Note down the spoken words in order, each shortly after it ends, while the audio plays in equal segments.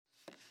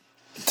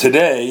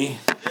Today,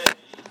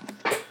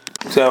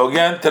 so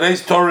again,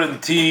 today's Torah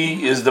and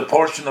T is the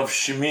portion of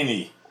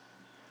Shemini.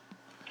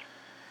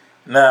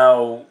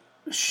 Now,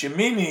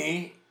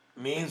 Shemini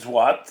means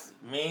what?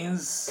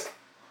 Means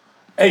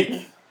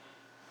eighth.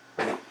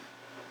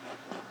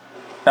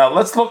 Now,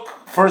 let's look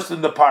first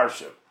in the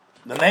Parsha.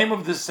 The name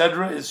of this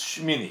Sedra is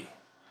Shemini.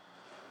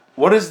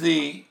 What is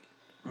the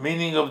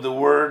meaning of the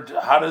word?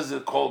 How does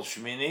it called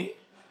Shemini?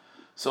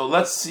 So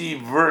let's see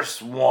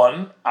verse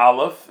 1,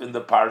 Aleph, in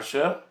the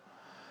Parsha.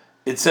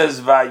 It says,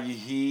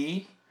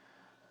 Vayihi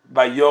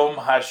Bayom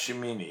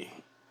Hashemini.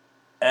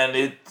 And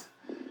it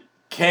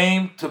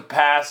came to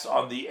pass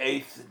on the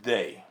 8th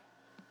day.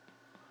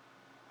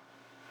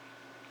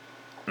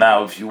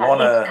 Now, if you want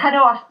to... It's cut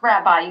off,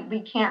 Rabbi.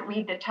 We can't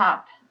read the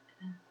top.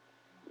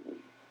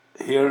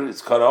 Here,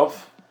 it's cut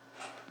off?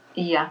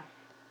 Yeah.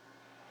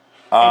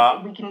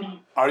 We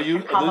can. Are you?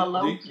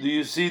 Do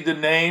you see the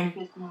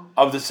name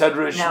of the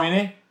Sedra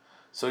Shemini? No.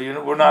 So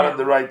we're not in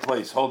the right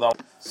place. Hold on.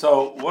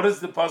 So what does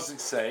the pasuk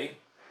say?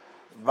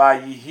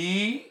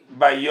 Vayihi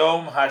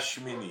bayom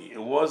hashmini. It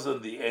was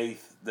on the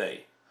 8th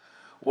day.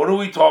 What are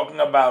we talking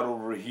about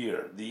over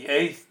here? The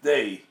 8th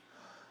day.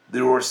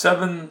 There were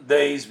 7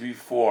 days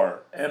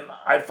before, and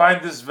I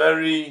find this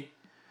very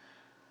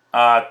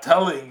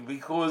telling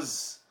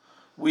because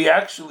we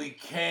actually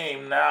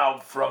came now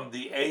from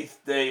the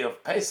 8th day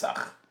of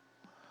Pesach,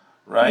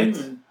 right?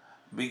 Mm-hmm.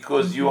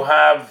 Because you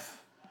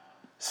have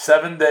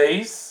 7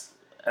 days,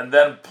 and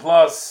then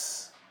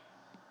plus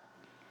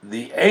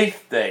the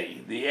 8th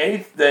day. The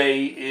 8th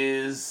day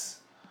is,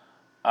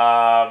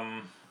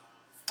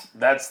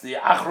 that's the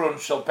Achron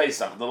Shel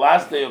Pesach. The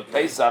last day of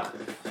Pesach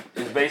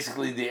is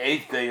basically the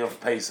 8th day of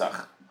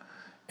Pesach.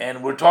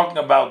 And we're talking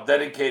about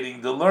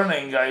dedicating the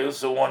learning. I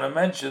also want to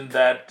mention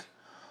that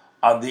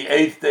on the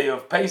 8th day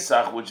of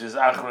Pesach, which is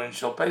Achron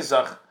Shel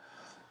Pesach,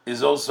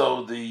 is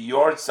also the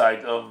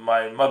yahrzeit of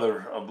my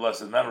mother of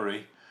blessed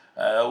memory.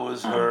 It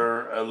was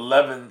her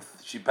 11th.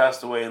 She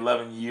passed away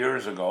 11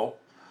 years ago,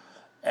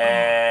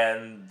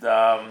 and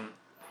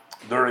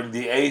during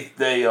the 8th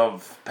day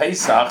of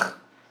Pesach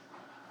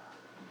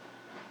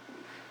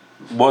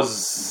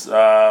was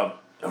her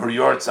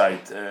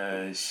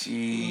yahrzeit.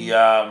 She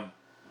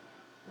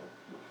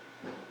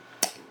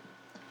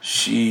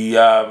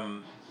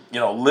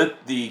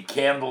lit the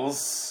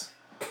candles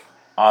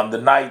on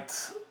the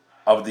night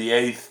of the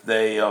 8th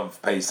day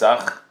of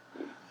Pesach,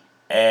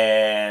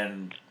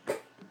 and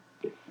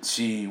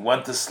she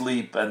went to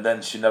sleep, and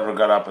then she never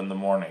got up in the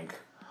morning.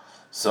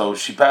 So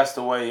she passed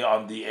away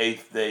on the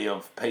 8th day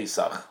of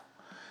Pesach.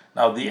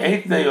 Now, the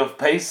 8th day of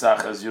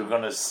Pesach, as you're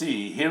going to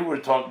see, here we're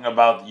talking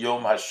about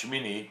Yom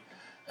HaShmini,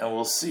 and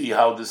we'll see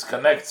how this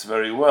connects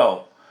very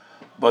well.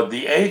 But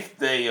the 8th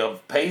day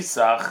of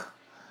Pesach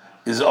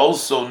is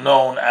also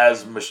known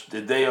as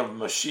the day of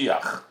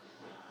Mashiach.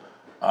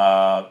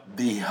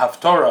 The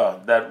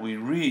Haftorah that we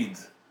read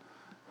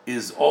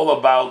is all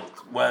about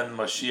when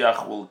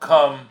Mashiach will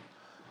come.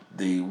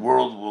 The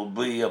world will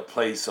be a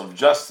place of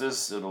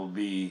justice. It'll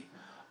be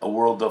a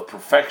world of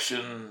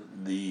perfection.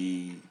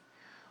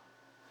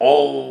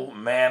 All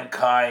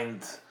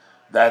mankind,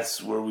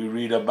 that's where we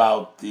read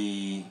about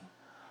the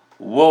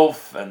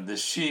wolf and the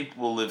sheep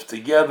will live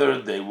together.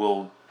 They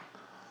will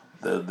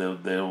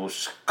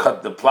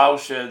cut the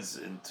plowshares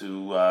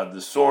into the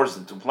swords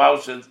into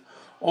plowshares.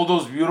 All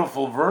those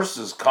beautiful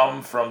verses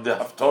come from the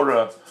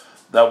Haftorah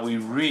that we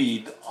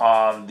read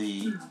on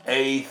the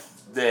 8th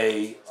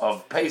day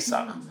of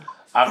Pesach,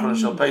 Achron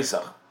Shel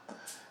Pesach.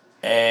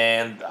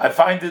 And I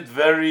find it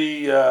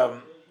very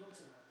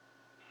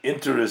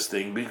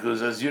interesting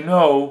because, as you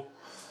know,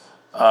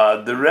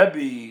 the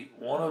Rebbe,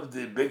 one of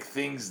the big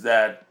things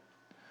that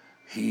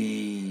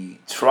he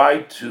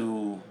tried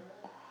to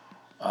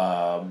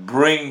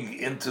bring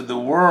into the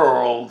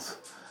world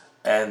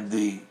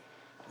and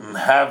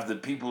have the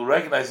people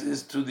recognize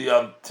is to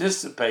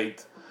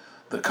anticipate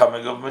the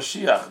coming of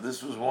Mashiach.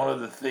 This was one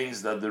of the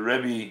things that the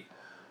Rebbe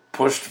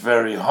pushed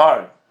very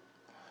hard.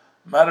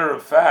 Matter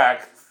of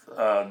fact,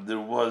 there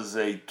was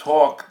a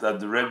talk that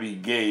the Rebbe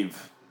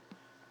gave,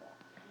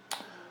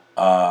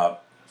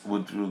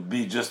 which would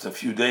be just a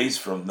few days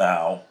from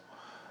now,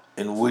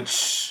 in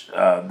which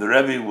the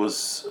Rebbe was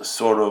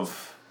sort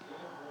of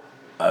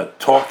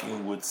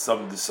talking with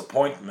some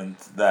disappointment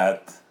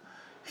that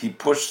he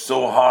pushed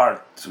so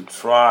hard to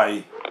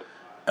try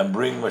and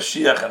bring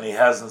Mashiach and he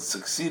hasn't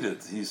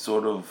succeeded. He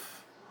sort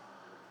of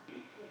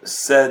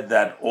said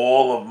that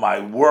all of my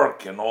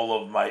work and all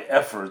of my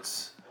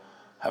efforts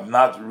have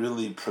not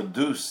really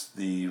produced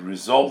the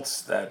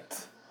results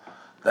that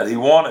he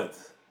wanted.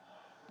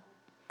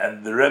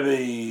 And the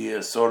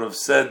Rebbe sort of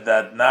said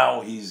that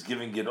now he's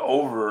giving it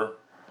over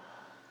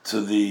to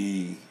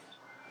the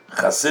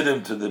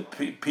Hasidim, to the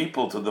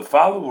people, to the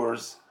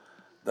followers,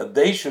 that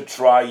they should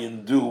try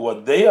and do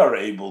what they are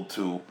able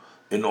to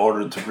in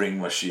order to bring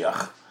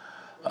Mashiach.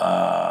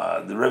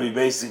 The Rebbe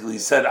basically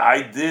said,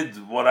 I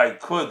did what I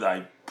could.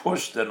 I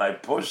pushed and I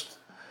pushed,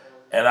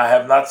 and I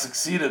have not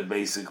succeeded,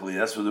 basically.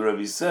 That's what the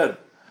Rebbe said.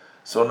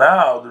 So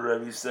now the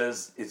Rebbe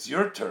says, it's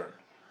your turn.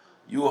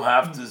 You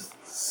have to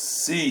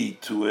see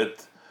to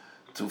it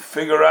to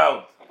figure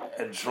out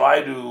and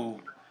try to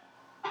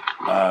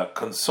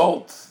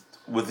consult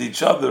with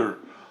each other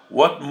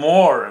what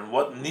more and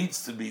what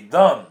needs to be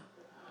done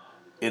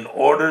in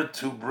order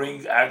to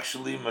bring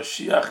actually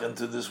Mashiach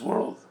into this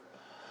world.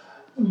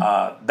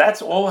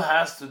 That's all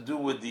has to do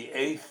with the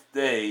 8th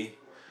day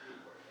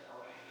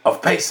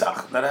of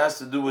Pesach. That has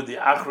to do with the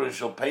Achron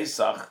Shel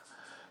Pesach,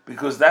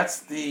 because that's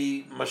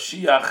the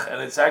Mashiach,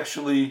 and it's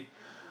actually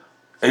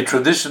a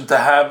tradition to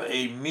have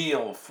a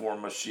meal for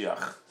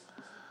Mashiach.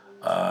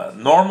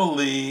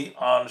 Normally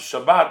on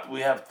Shabbat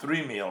we have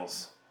 3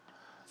 meals,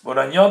 but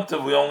on Yom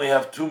Tov we only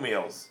have 2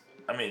 meals.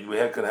 I mean, we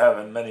could have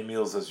as many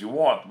meals as you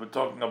want. We're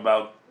talking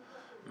about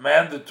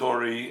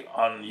mandatory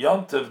on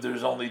Yom Tov.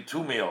 There's only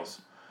 2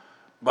 meals,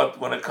 but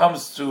when it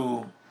comes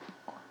to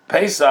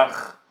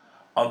Pesach,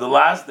 on the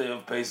last day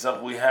of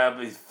Pesach we have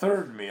a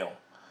 3rd meal,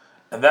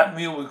 and that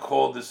meal we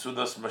call the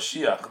Sudas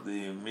Mashiach,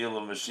 the meal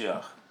of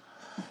Mashiach.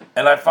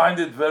 And I find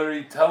it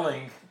very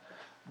telling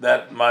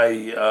that my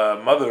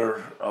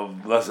mother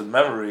of blessed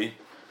memory,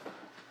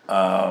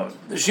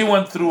 she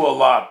went through a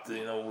lot.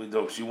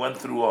 She went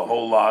through a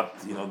whole lot.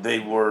 They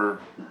were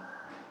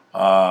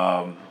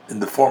in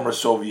the former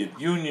Soviet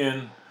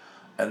Union,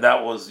 and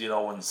that was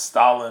when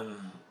Stalin,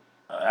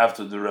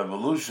 after the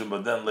revolution.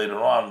 But then later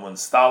on, when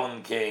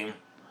Stalin came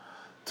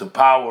to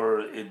power,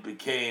 it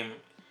became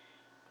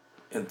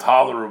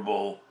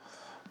intolerable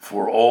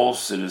for all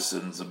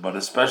citizens, but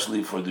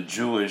especially for the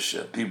Jewish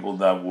people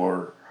that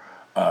were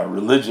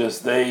religious.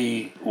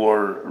 They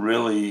were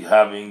really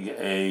having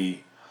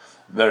a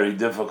very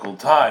difficult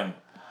time,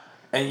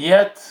 and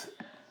yet,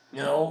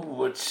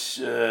 which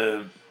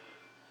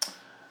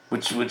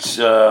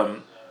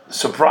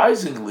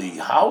surprisingly,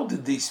 how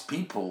did these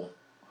people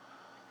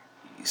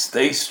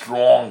stay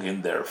strong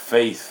in their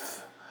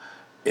faith,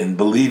 in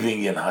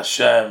believing in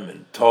Hashem,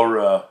 in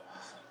Torah,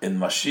 in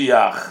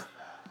Mashiach,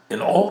 in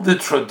all the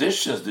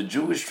traditions, the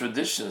Jewish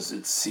traditions?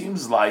 It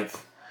seems like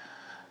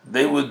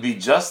they would be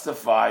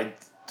justified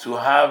to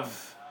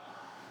have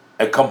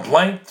a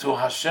complaint to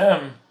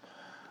Hashem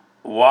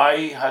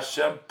why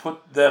Hashem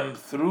put them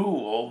through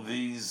all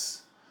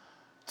these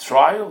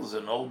trials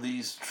and all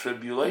these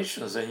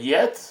tribulations, and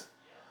yet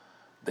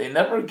they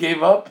never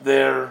gave up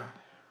their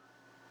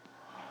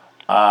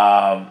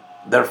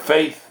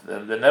faith,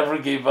 and they never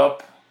gave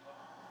up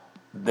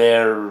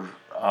their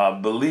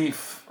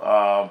belief.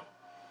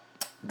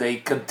 They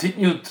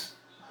continued,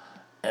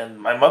 and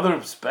my mother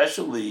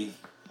especially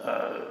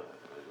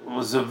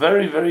was a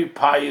very, very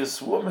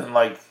pious woman.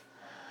 Like,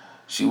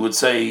 she would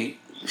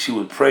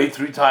pray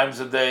 3 times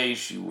a day.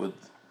 She would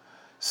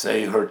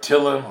say her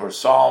Tillim, her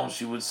Psalms.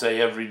 She would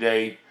say every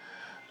day.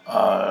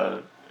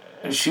 And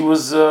she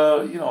was,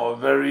 a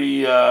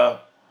very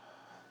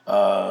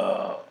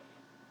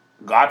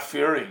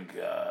God-fearing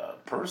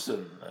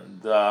person,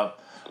 and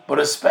but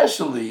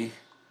especially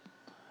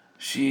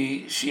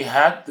she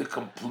had the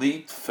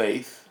complete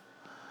faith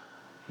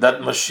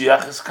that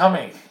Mashiach is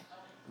coming,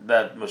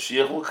 that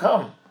Mashiach will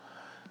come,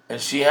 and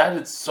she had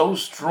it so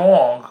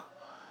strong,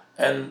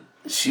 and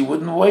she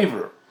wouldn't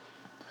waver.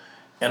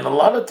 And a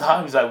lot of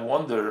times I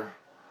wonder,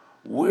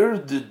 where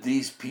did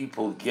these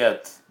people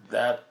get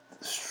that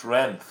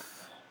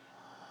strength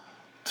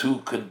to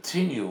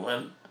continue?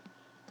 And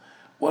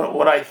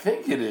what I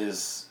think it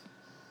is,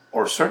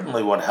 or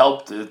certainly what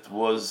helped it,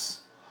 was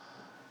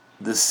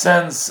the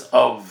sense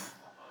of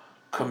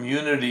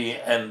community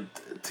and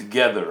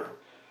together.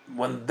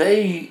 When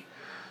they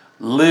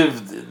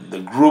lived in the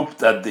group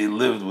that they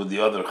lived with the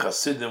other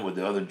Hasidim, with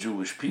the other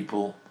Jewish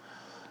people,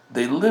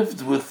 they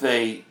lived with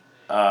a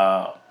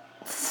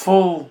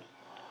full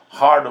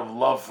heart of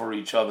love for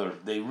each other.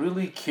 They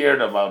really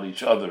cared about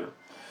each other.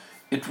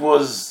 It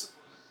was,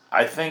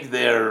 I think,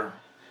 their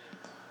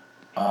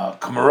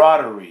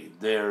camaraderie,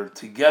 their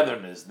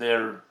togetherness,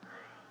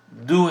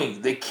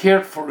 they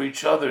cared for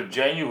each other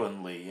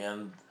genuinely,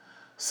 and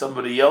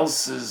somebody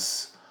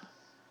else's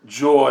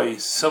joy,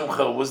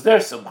 simcha, was their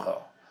simcha.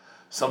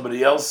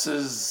 Somebody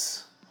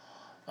else's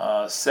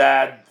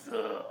sad,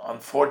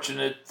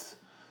 unfortunate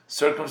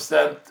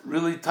circumstance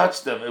really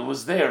touched them. It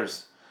was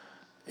theirs.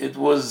 It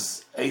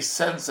was a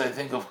sense, I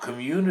think, of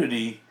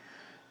community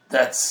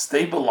that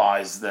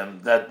stabilized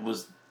them,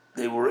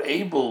 they were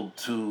able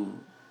to,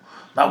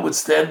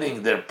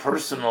 notwithstanding their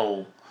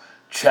personal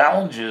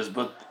challenges,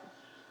 but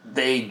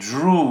they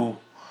drew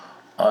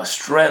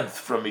strength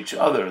from each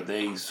other.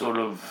 They sort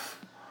of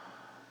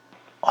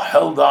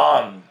held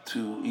on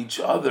to each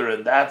other,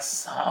 and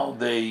that's how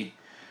they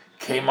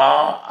came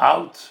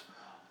out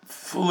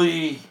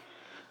fully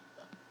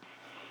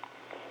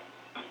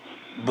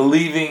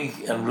believing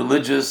and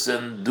religious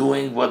and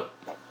doing what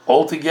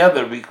all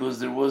together, because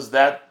there was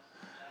that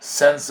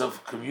sense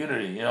of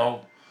community.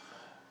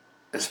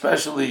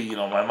 Especially,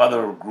 my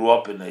mother grew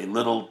up in a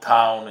little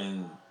town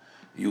in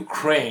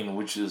Ukraine,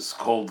 which is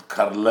called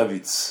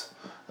Karlevitz.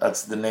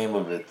 That's the name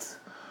of it.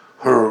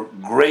 Her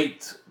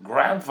great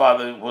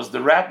grandfather was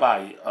the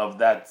rabbi of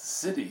that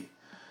city.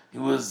 He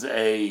was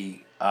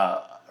a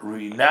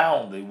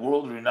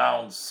world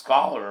renowned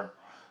scholar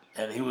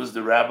and he was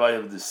the rabbi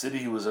of the city.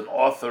 He was an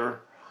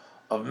author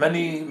of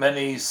many,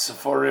 many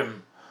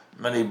seforim,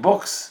 many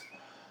books,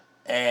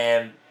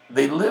 and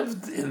they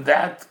lived in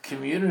that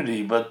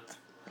community. But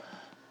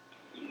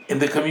in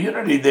the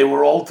community, they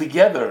were all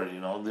together.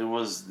 There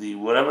was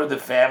whatever the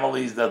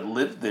families that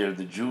lived there,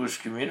 the Jewish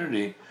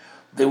community.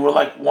 They were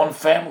like one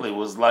family. It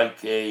was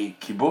like a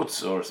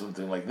kibbutz or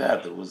something like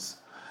that.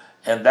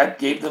 And that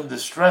gave them the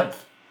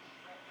strength.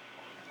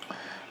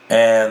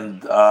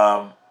 And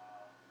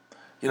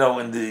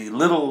in the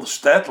little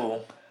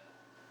shtetl,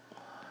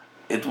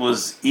 it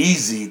was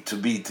easy to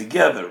be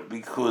together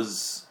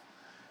because,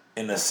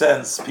 in a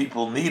sense,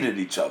 people needed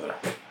each other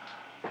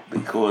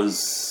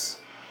because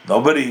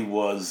nobody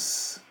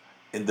was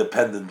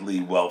independently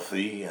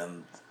wealthy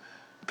and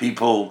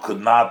people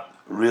could not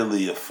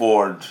really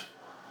afford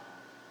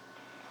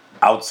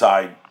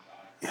outside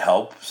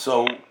help.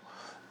 So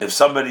if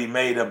somebody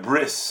made a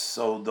bris,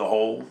 so the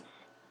whole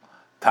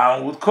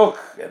town would cook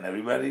and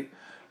everybody,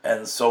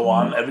 and so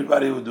on.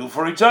 Everybody would do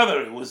for each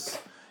other.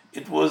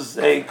 It was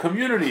a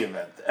community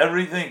event.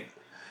 Everything,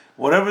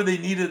 whatever they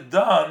needed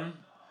done,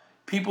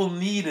 people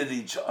needed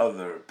each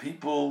other.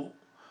 People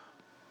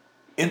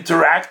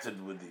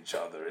interacted with each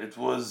other. It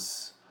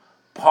was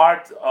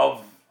part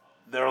of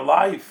their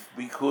life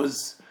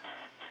because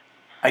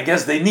I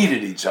guess they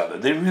needed each other.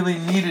 They really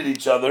needed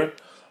each other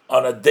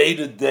on a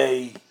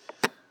day-to-day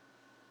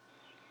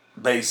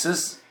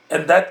basis,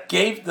 and that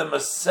gave them a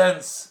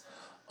sense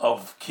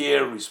of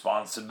care,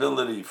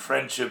 responsibility,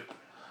 friendship,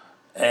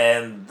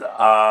 and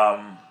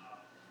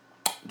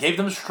gave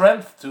them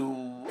strength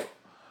to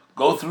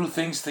go through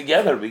things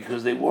together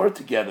because they were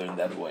together in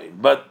that way.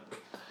 But,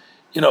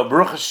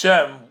 Baruch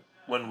Hashem,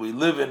 when we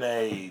live in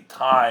a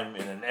time,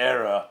 in an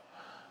era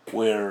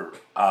where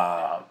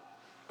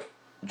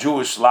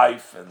Jewish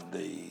life and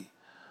the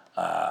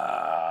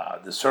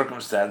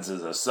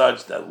circumstances are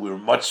such that we're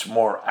much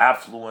more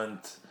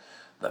affluent,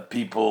 that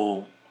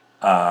people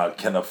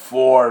can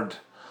afford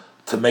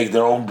to make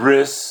their own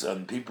bris,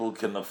 and people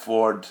can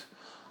afford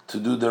to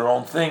do their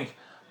own thing.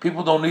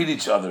 People don't need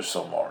each other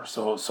so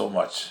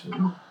much,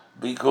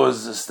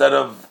 because instead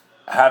of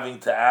having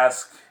to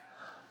ask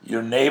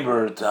your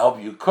neighbor to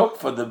help you cook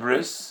for the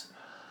bris,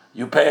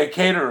 you pay a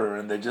caterer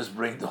and they just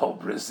bring the whole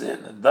bris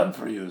in and done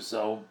for you.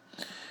 So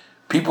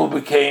people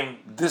became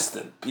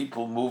distant.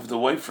 People moved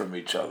away from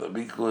each other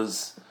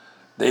because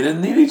they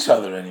didn't need each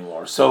other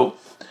anymore. So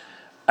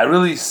I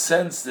really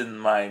sensed in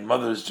my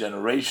mother's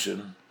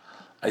generation,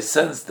 I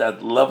sensed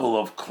that level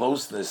of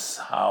closeness,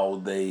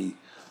 how they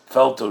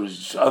felt towards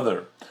each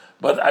other.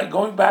 But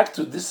going back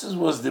to,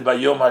 was the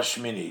Bayom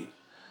Hashmini.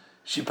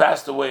 She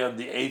passed away on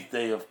the 8th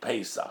day of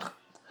Pesach.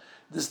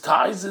 This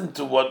ties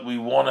into what we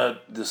want to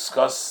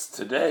discuss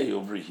today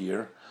over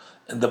here.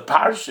 In the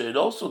Parsha, it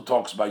also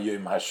talks about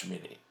Yom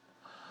Hashmini.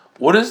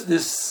 What is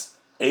this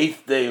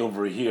 8th day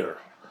over here?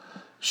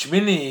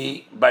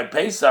 Shmini, by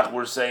Pesach,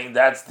 we're saying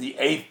that's the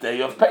 8th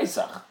day of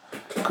Pesach.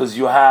 Because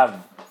you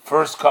have,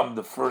 first come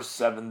the first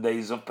 7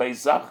 days of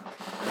Pesach,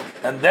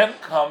 and then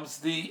comes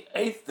the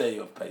 8th day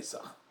of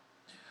Pesach.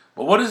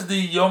 But what is the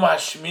Yom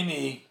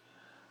HaShmini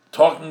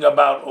talking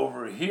about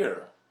over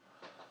here?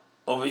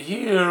 Over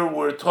here,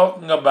 we're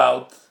talking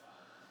about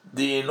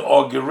the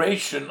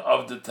inauguration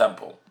of the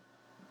temple.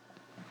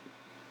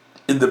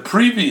 In the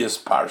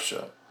previous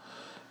Parsha,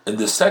 in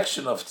the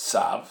section of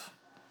Tzav,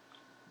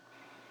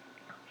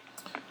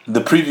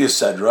 the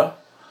previous Sedra,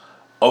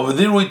 over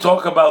there we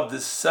talk about the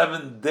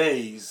 7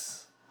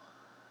 days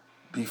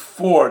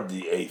before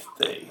the 8th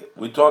day.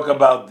 We talk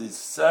about the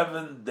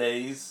 7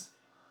 days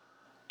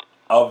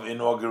of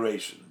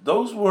inauguration.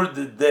 Those were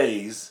the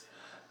days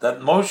that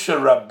Moshe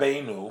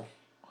Rabbeinu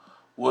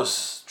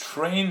was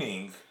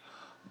training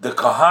the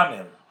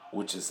Kohanim,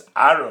 which is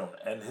Aaron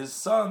and his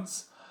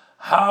sons,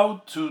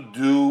 how to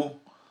do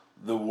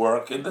the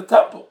work in the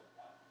temple.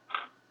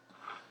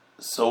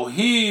 So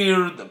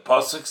here the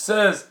pasuk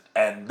says,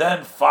 and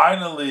then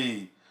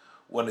finally,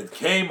 when it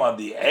came on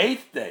the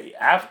 8th day,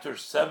 after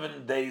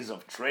 7 days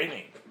of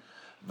training,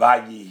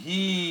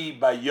 Vayihi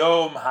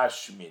Bayom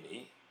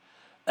Hashmini,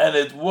 and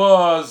it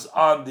was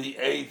on the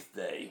 8th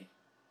day.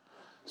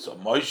 So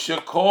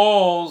Moshe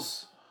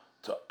calls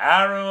to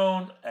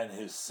Aaron and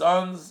his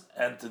sons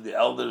and to the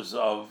elders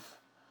of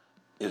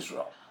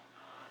Israel.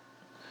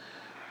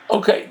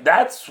 Okay,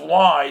 that's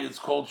why it's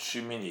called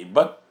Shemini.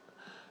 But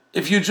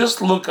if you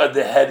just look at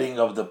the heading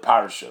of the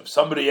Parsha, if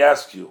somebody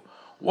asks you,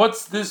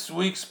 what's this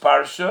week's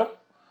Parsha?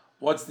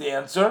 What's the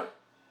answer?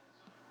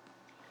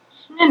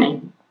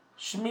 Shmini.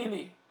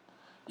 Shmini.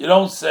 You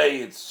don't say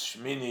it's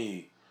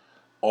Shmini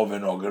of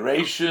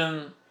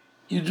inauguration.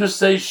 You just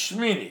say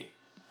Shmini.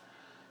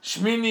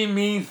 Shmini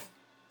means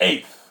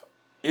 8th.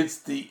 It's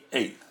the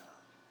 8th.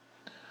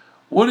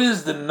 What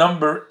does the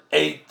number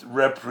 8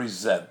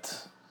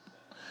 represent?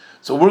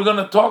 So we're going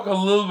to talk a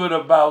little bit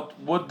about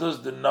what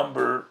does the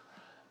number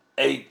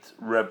 8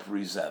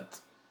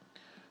 represent.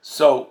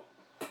 So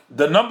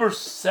the number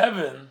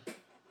 7,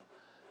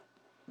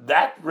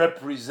 that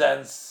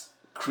represents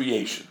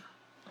creation.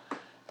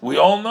 We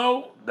all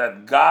know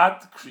that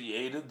God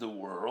created the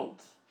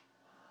world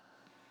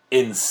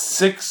in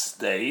 6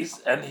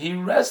 days, and he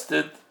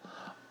rested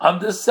on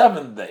the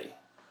 7th day.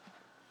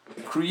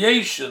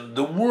 Creation,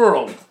 the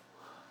world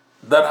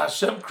that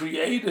Hashem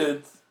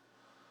created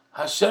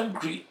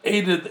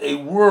a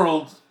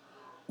world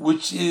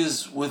which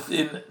is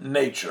within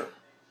nature.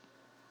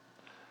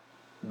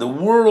 The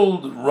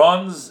world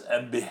runs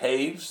and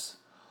behaves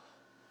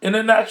in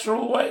a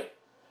natural way.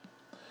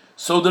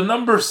 So the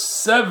number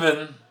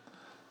 7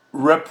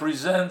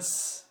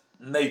 represents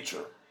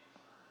nature,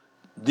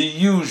 the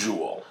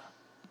usual.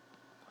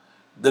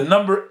 The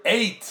number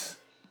 8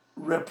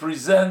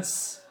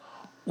 represents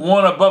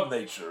one above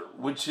nature,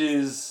 which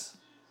is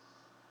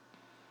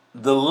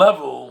the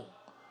level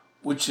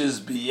which is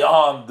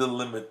beyond the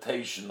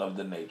limitation of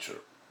the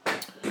nature.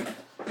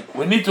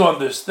 We need to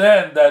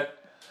understand that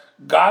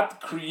God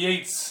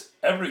creates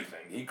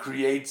everything. He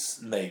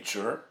creates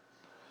nature,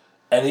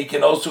 and He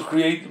can also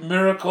create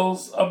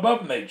miracles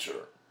above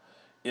nature.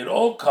 It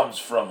all comes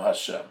from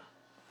Hashem.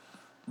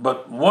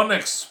 But one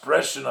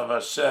expression of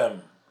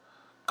Hashem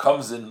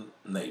comes in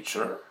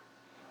nature,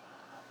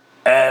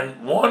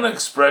 and one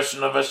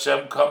expression of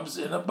Hashem comes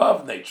in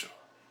above nature.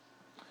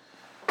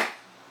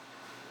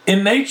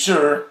 In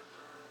nature,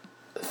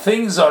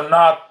 things are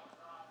not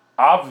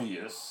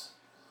obvious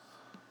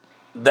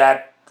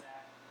that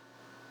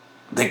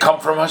they come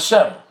from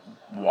Hashem.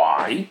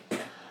 Why?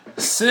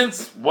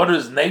 Since what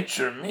does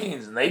nature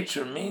means?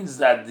 Nature means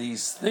that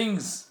these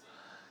things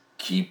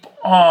keep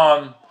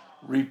on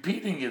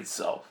repeating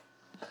itself.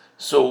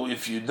 So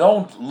if you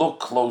don't look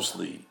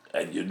closely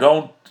and you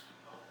don't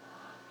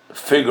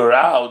figure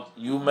out,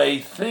 you may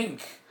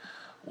think,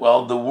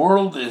 well, the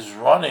world is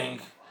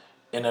running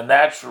in a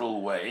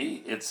natural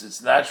way. It's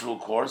its natural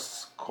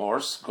course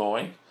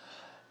going,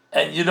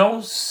 and you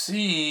don't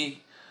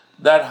see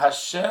that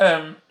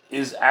Hashem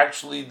is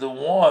actually the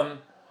one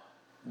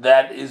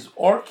that is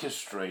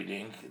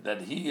orchestrating,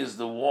 that He is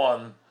the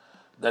one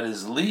that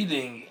is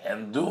leading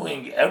and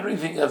doing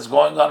everything that's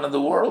going on in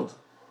the world.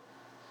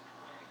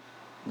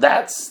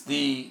 That's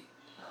the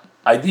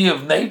idea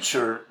of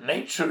nature.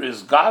 Nature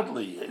is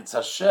godly, it's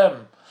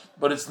Hashem,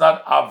 but it's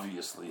not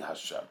obviously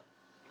Hashem.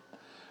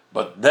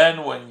 But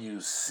then when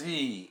you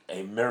see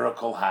a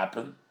miracle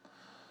happen,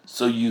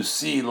 so you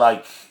see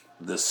like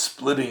the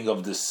splitting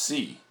of the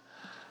sea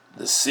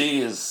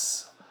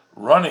is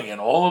running, and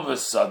all of a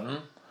sudden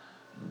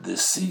the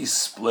sea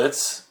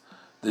splits,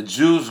 the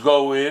Jews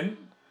go in,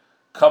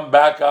 come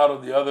back out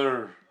on the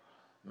other,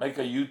 make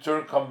a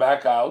U-turn, come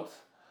back out,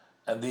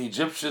 and the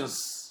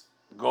Egyptians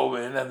go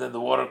in, and then the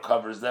water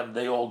covers them,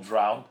 they all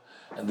drown,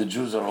 and the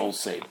Jews are all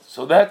saved.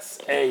 So that's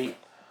a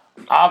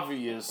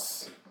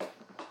obvious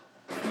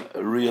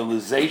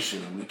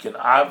realization. We can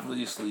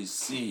obviously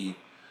see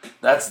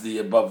that's the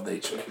above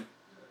nature.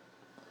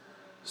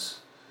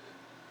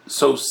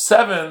 So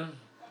 7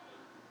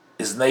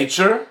 is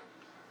nature,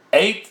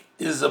 8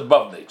 is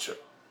above nature.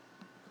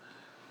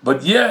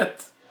 But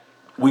yet,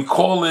 we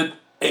call it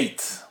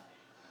 8.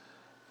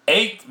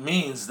 8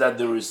 means that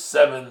there is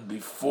 7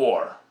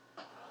 before.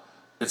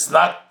 It's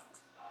not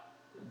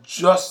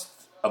just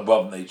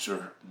above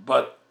nature,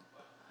 but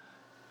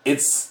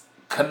it's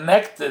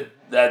connected,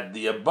 that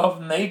the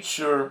above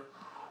nature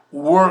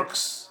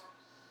works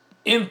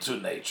into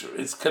nature.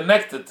 It's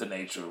connected to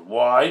nature.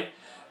 Why?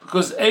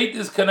 Because 8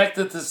 is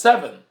connected to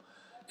 7.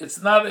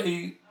 It's not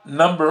a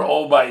number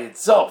all by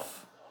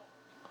itself.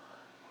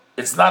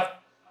 It's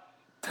not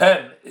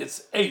 10,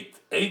 it's 8.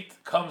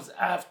 8 comes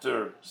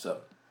after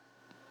 7.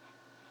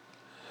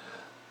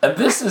 And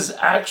this is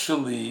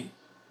actually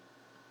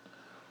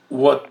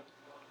what's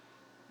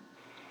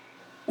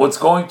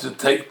going to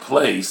take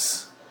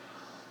place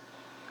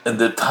in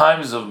the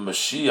times of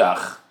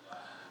Mashiach.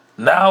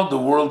 Now the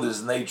world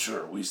is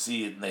nature, we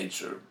see it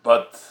nature,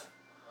 but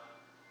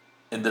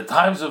in the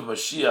times of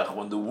Mashiach,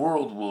 when the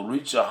world will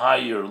reach a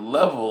higher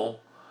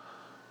level,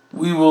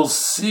 we will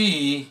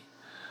see,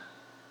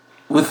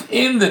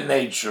 within the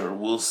nature,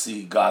 we'll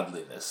see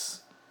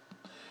godliness.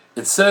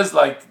 It says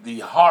like the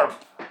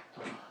harp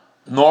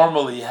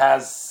normally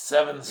has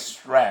 7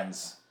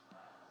 strands,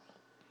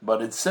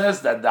 but it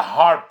says that the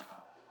harp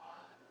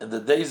in the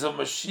days of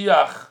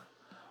Mashiach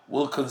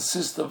will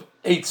consist of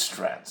 8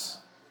 strands.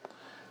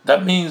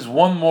 That means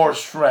one more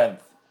strand.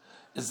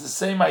 It's the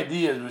same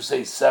idea as we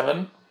say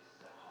 7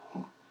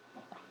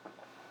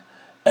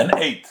 and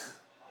 8.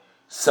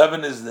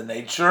 7 is the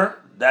nature,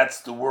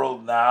 that's the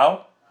world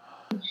now.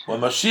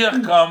 When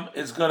Mashiach comes,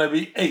 it's going to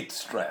be 8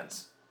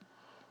 strands.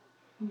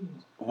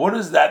 What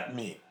does that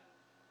mean?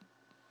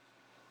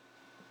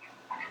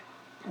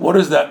 What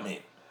does that mean?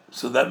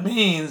 So that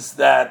means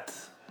that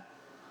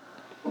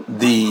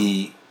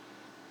the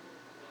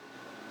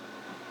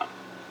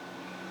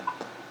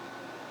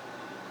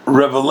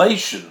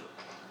revelation,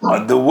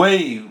 the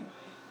way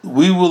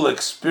we will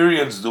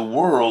experience the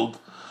world,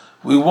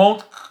 we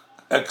won't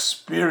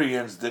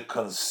experience the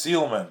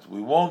concealment,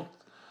 we won't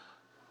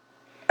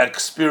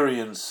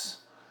experience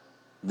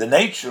the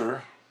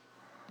nature,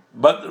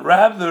 but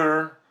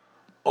rather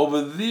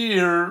over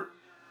there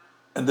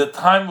in the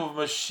time of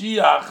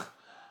Mashiach,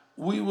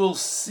 we will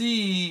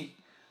see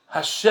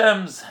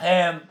Hashem's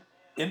hand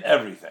in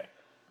everything.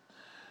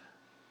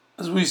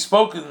 As we've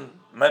spoken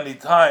many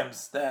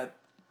times, that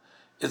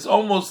it's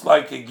almost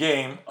like a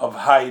game of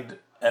hide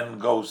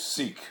and go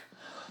seek.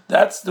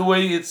 That's the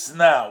way it's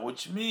now,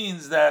 which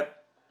means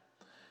that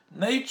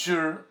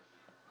nature,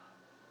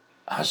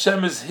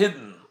 Hashem is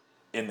hidden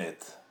in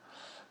it.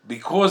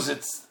 Because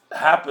it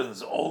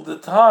happens all the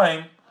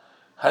time,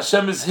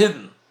 Hashem is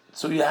hidden.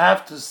 So you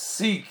have to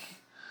seek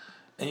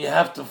and you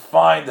have to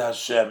find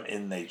Hashem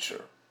in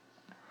nature.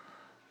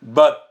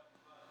 But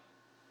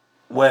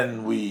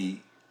when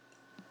we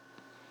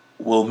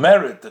will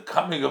merit the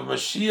coming of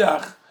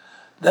Mashiach,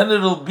 then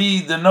it'll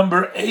be the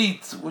number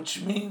 8,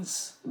 which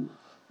means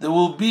there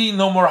will be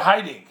no more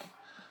hiding.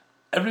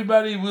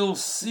 Everybody will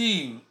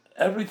see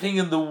everything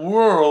in the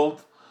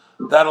world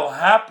that'll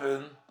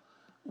happen.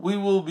 We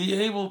will be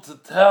able to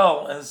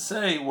tell and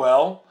say,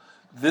 well,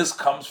 this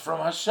comes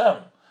from Hashem.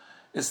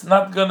 It's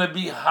not going to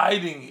be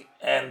hiding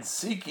and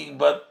seeking,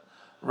 but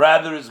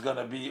rather it's going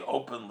to be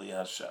openly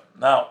Hashem.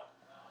 Now,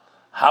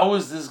 how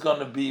is this going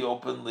to be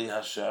openly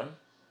Hashem?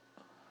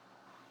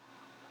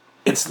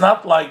 It's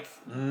not like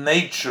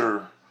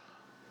nature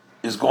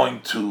is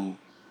going to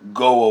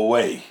go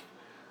away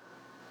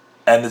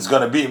and it's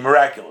going to be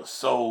miraculous.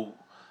 So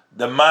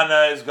the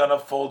manna is going to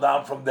fall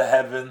down from the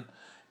heaven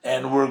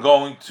and we're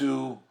going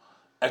to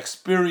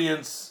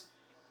experience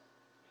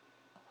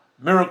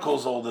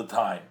miracles all the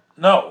time.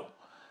 No.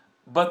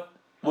 But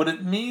what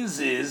it means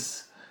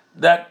is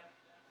that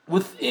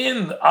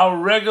within our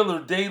regular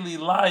daily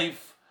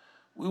life,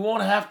 we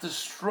won't have to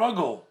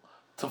struggle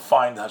to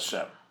find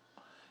Hashem.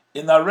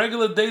 In our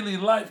regular daily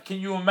life, can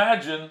you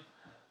imagine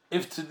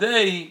if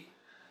today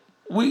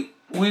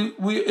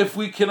if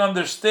we can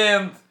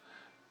understand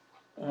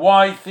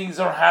why things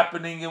are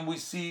happening and we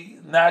see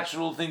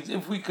natural things,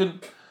 if we can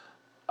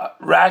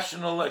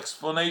rational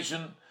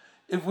explanation,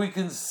 if we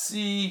can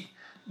see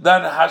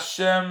that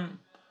Hashem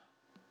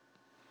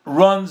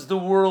runs the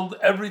world,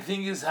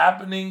 everything is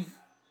happening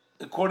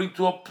according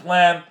to a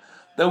plan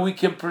that we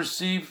can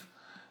perceive,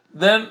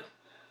 then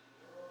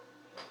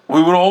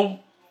we would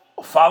all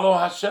follow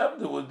Hashem.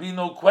 There would be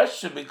no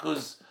question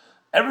because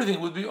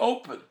everything would be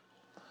open.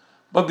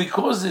 But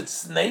because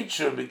it's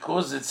nature,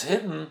 because it's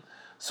hidden,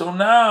 so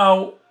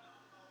now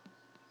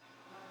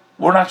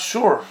we're not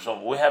sure.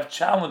 So we have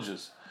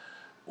challenges.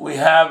 We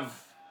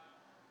have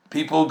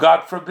people,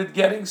 God forbid,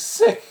 getting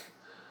sick.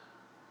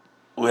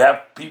 We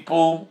have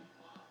people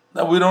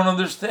that we don't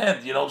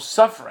understand,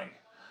 suffering.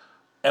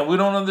 And we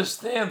don't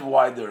understand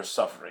why they're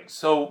suffering.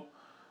 So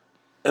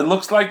it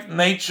looks like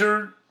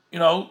nature,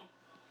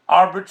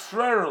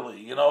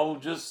 arbitrarily,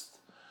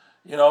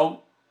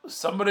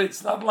 somebody,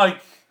 it's not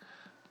like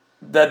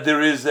that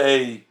there is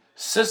a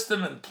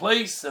system in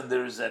place and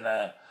there is an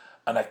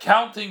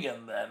accounting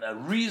and a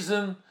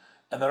reason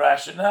and a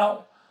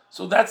rationale.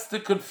 So that's the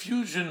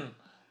confusion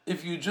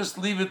if you just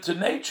leave it to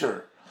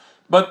nature.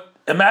 But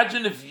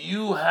imagine if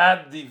you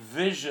had the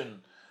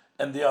vision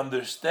and the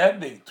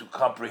understanding to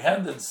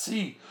comprehend and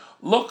see,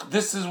 look,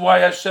 this is why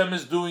Hashem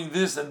is doing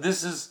this and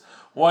this is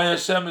why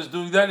Hashem is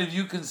doing that. If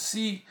you can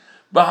see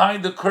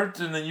behind the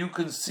curtain and you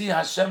can see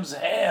Hashem's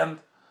hand,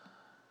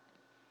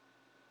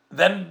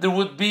 then there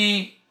would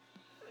be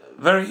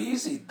very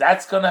easy.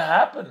 That's going to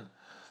happen.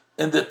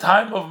 In the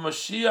time of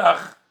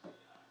Mashiach,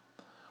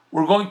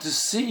 we're going to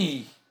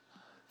see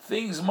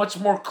things much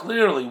more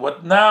clearly.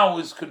 What now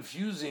is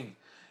confusing,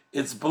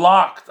 it's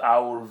blocked.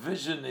 Our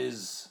vision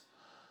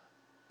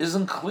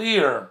isn't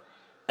clear,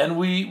 and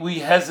we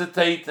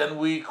hesitate and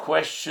we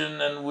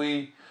question and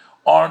we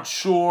aren't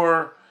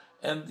sure,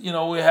 and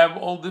we have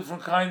all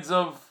different kinds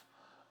of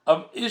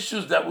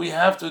issues that we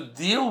have to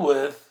deal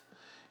with.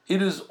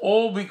 It is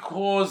all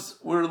because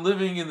we're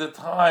living in the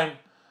time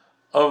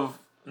of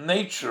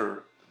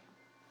nature.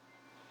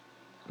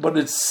 But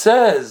it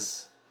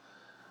says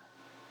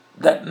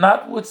that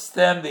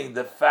notwithstanding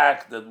the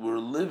fact that we're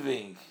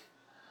living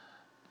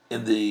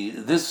in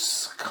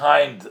this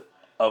kind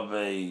of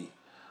a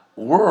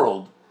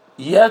world,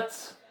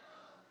 yet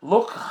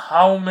look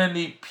how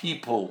many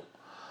people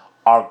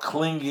are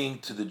clinging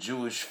to the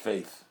Jewish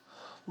faith.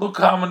 Look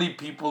how many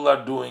people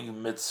are doing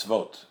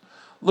mitzvot.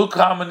 Look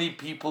how many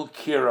people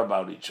care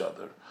about each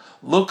other.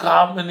 Look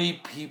how many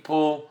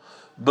people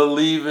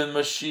believe in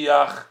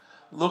Mashiach.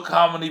 Look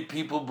how many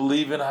people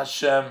believe in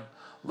Hashem.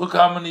 Look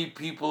how many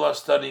people are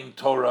studying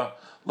Torah.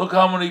 Look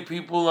how many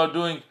people are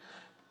doing.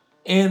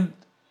 And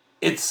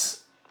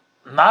it's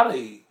not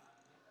a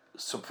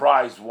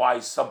surprise why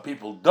some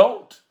people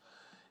don't.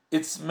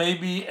 It's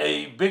maybe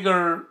a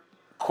bigger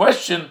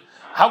question.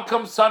 How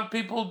come some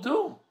people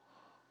do?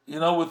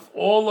 With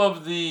all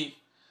of the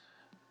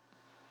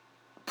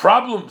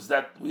problems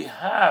that we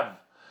have,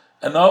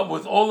 and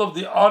with all of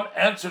the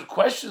unanswered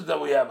questions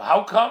that we have,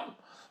 how come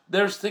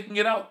they're sticking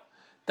it out?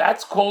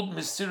 That's called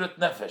Mesirat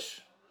Nefesh.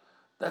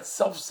 That's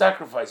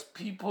self-sacrifice.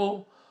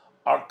 People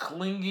are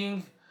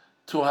clinging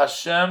to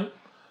Hashem,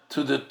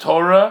 to the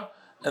Torah,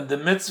 and the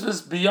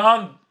mitzvahs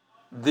beyond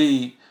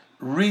the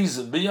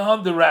reason,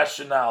 beyond the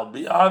rationale,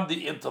 beyond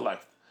the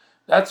intellect.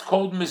 That's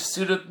called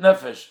Mesirat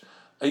Nefesh.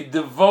 a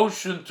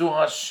devotion to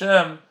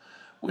Hashem,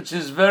 which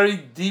is very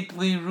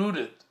deeply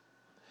rooted.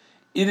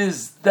 It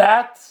is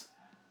that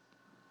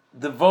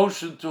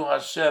devotion to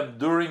Hashem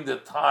during the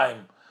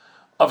time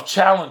of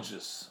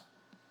challenges.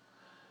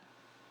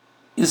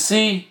 You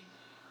see,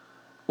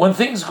 when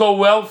things go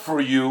well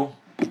for you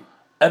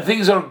and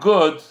things are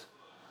good,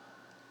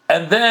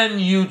 and then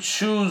you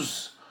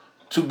choose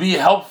to be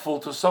helpful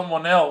to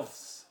someone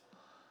else,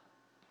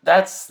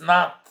 that's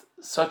not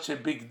such a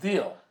big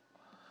deal.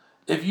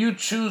 If you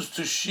choose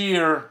to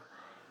share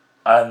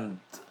and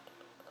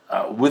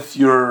with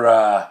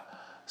your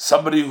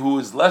somebody who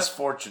is less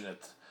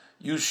fortunate,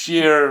 you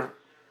share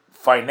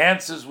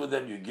finances with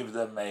them,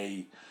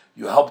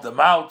 you help them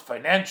out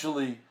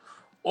financially,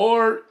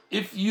 or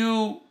if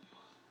you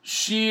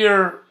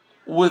share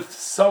with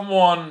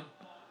someone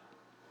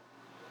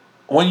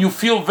when you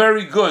feel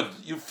very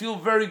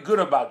good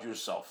about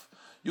yourself,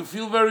 you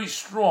feel very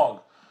strong,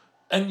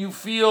 and you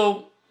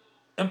feel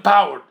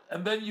empowered,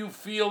 and then you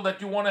feel that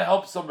you want to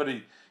help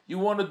somebody, you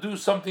want to do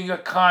something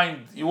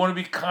you want to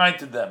be kind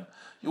to them,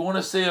 you want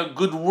to say a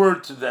good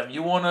word to them,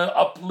 you want to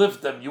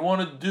uplift them, you want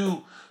to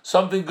do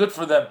something good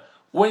for them.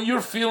 When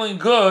you're feeling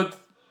good,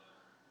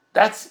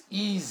 that's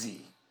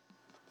easy.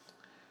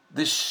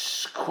 The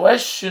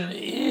question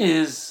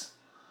is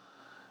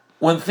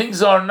when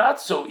things are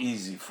not so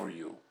easy for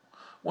you,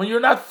 when you're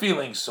not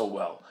feeling so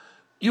well,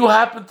 you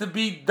happen to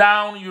be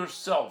down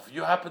yourself,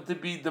 you happen to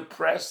be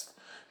depressed,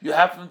 you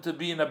happen to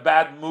be in a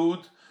bad mood,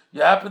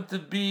 you happen to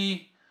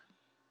be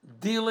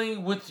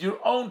dealing with your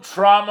own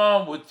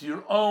trauma, with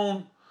your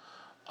own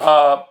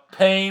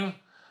pain,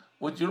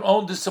 with your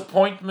own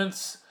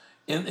disappointments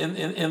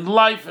in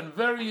life in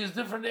various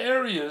different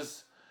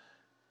areas.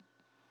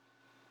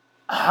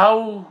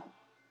 How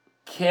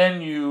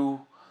can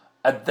you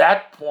at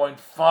that point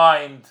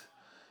find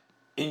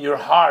in your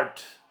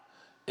heart,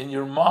 in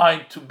your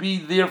mind, to be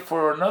there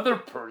for another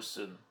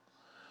person,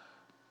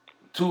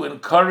 to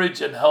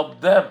encourage and help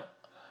them?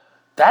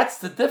 That's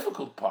the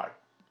difficult part.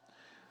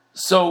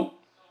 So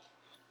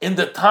in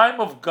the time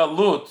of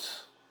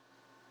Galut,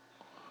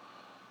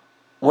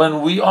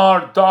 when we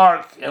are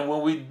dark and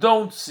when we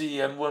don't see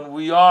and when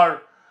we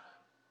are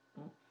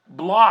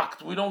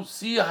blocked, we don't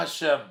see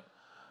Hashem,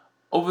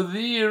 over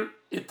there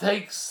it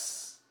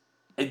takes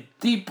a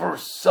deeper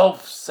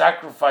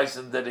self-sacrifice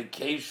and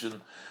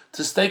dedication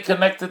to stay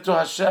connected to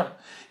Hashem.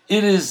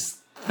 It is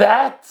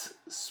that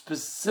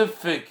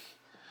specific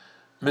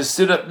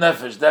Mesirat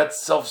Nefesh, that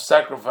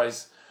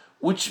self-sacrifice,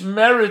 which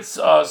merits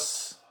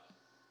us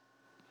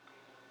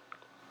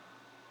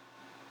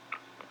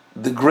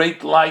the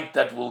great light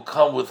that will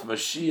come with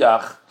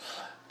Mashiach,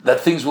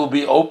 that things will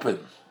be open.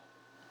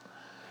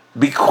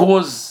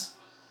 Because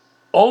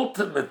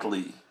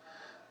ultimately,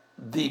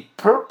 the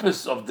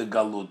purpose of the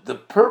Galut, the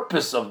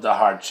purpose of the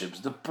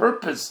hardships, the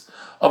purpose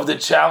of the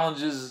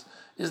challenges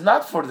is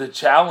not for the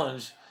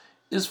challenge,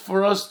 is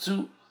for us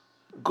to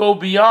go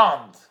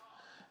beyond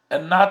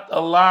and not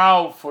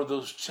allow for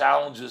those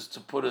challenges to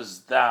put us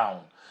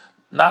down,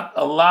 not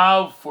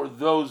allow for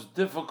those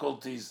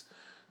difficulties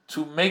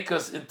to make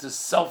us into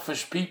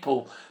selfish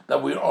people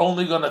that we're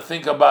only going to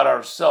think about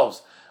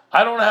ourselves.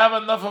 I don't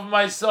have enough of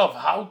myself.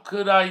 How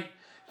could I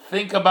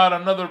think about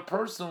another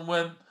person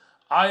when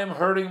I am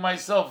hurting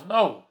myself?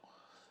 No.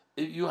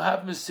 If you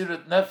have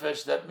Mesirat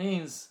Nefesh, that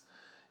means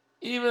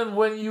even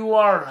when you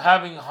are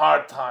having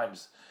hard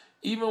times,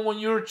 even when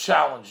you're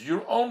challenged,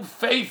 your own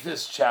faith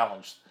is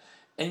challenged,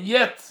 and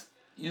yet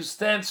you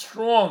stand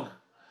strong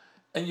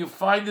and you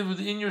find it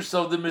within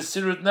yourself, the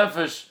Mesirat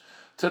Nefesh,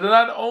 to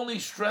not only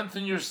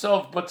strengthen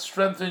yourself, but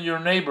strengthen your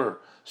neighbor,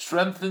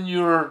 strengthen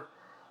your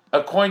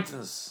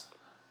acquaintance,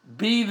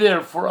 be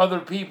there for other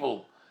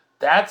people.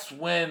 That's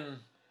when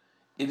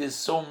it is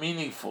so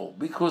meaningful,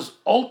 because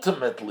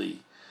ultimately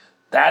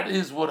that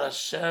is what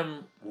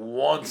Hashem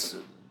wants.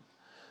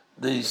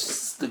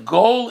 The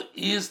goal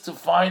is to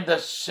find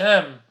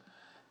Hashem,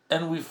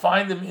 and we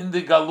find Him in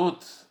the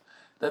Galut.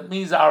 That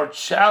means our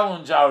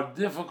challenge, our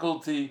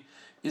difficulty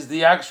is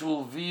the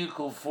actual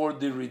vehicle for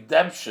the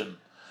redemption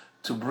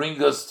to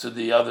bring us to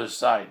the other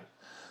side.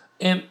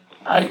 And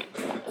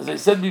as I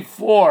said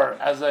before,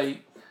 as I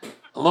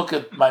look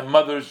at my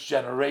mother's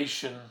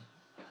generation,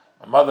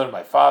 my mother,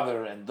 my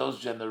father, and those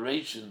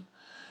generation,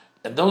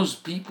 and those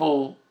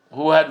people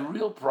who had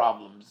real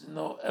problems.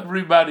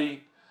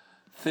 Everybody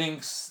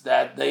thinks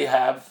that they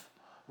have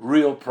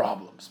real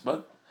problems,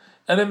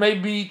 and it may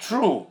be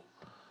true,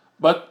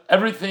 but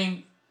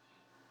everything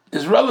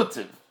is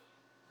relative.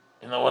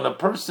 When a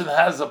person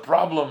has a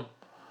problem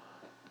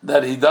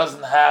that he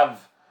doesn't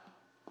have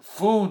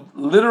food,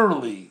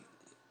 literally,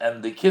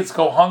 and the kids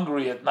go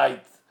hungry at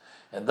night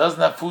and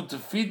doesn't have food to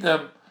feed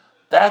them,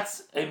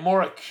 that's a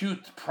more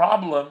acute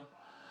problem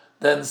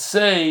than,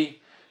 say,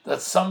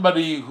 that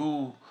somebody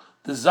who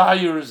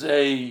desires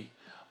a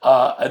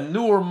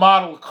newer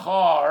model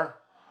car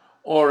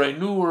or a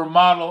newer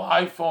model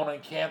iPhone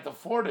and can't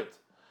afford it.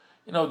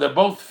 They're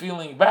both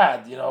feeling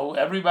bad.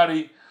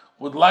 Everybody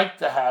would like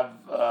to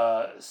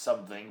have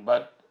something,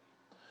 but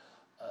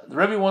the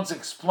Rebbe once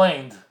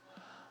explained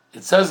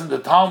it says in the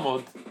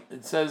Talmud,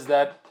 it says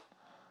that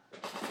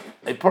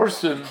a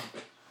person,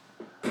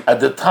 at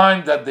the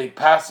time that they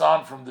pass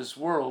on from this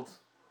world,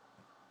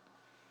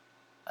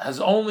 has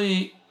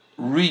only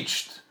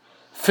reached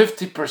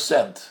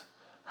 50%,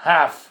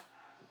 half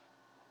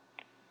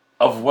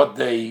of what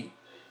they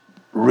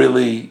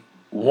really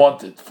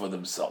wanted for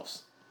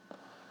themselves.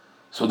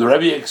 So the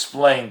Rebbe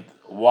explained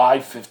why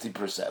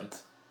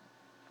 50%.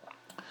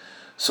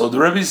 So the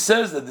Rebbe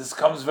says that this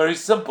comes very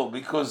simple,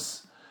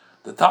 because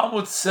the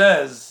Talmud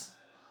says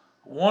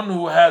one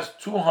who has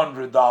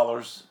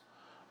 $200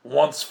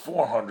 wants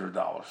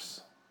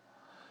 $400.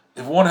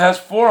 If one has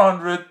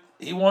 400,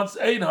 he wants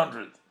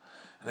 800.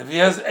 And if he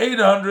has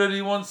 800,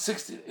 he wants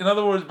 60. In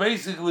other words,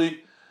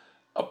 basically,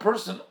 a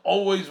person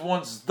always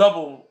wants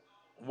double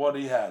what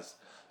he has.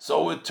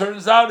 So it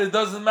turns out it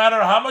doesn't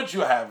matter how much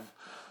you have.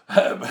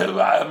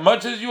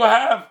 Much as you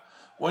have,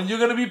 when you're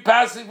going to be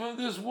passing from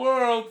this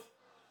world,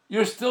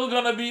 you're still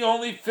going to be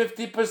only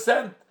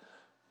 50%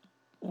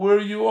 where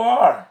you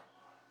are.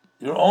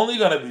 You're only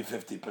going to be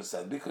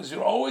 50% because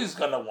you're always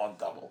going to want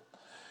double.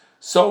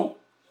 So,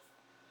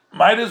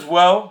 might as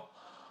well,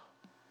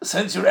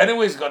 since you're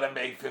anyways going to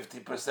make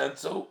 50%,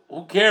 so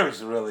who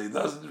cares really? It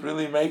doesn't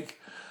really make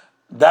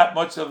that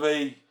much of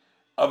a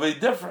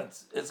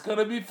difference. It's going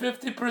to be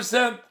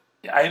 50%.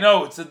 I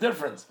know it's a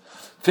difference.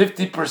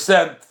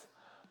 50%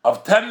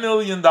 of $10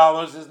 million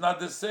is not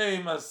the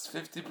same as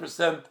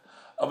 50%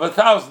 of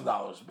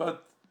 $1,000.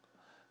 But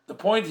the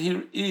point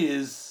here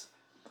is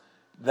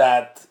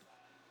that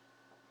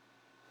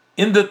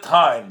in the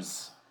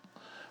times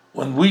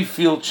when we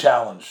feel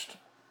challenged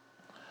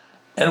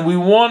and we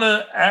want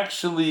to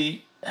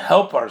actually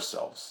help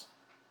ourselves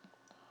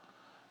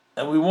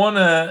and we want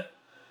to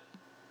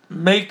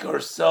make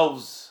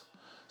ourselves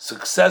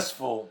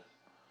successful,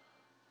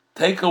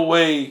 take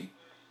away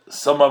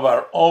some of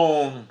our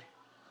own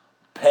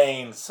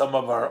pain, some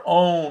of our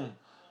own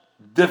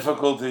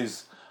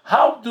difficulties.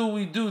 How do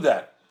we do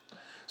that?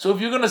 So if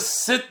you're going to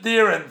sit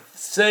there and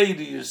say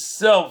to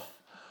yourself,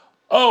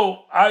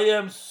 oh, I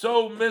am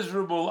so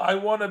miserable, I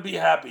want to be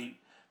happy,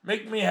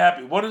 make me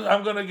happy,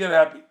 I'm going to get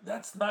happy.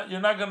 You're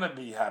not going to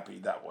be happy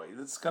that way.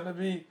 It's going to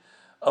be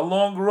a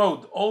long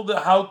road. All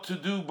the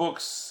how-to-do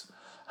books,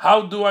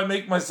 how do I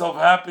make myself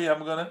happy,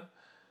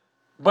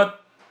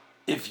 but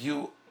if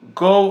you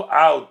go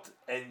out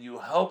and you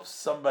help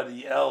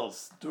somebody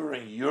else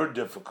during your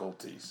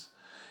difficulties,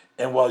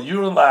 and while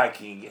you're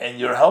lacking and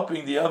you're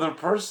helping the other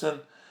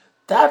person,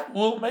 that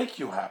will make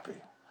you happy.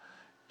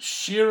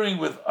 Sharing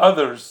with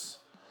others,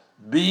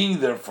 being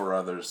there for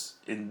others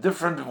in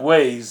different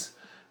ways,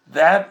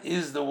 that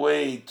is the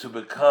way to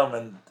become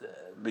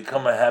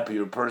a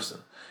happier person.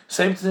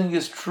 Same thing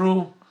is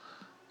true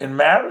in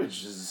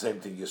marriage. The same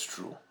thing is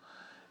true.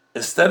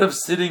 Instead of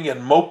sitting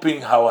and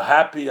moping how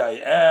happy I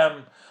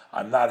am,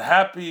 I'm not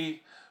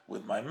happy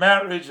with my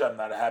marriage, I'm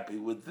not happy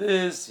with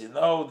this,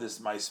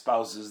 my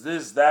spouse is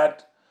this,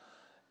 that.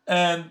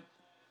 And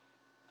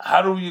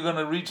how are you going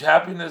to reach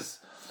happiness?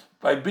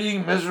 By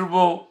being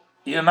miserable,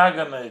 you're not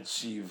going to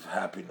achieve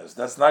happiness.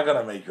 That's not going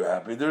to make you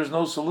happy. There's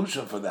no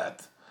solution for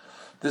that.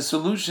 The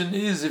solution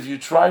is, if you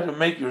try to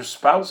make your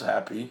spouse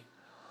happy,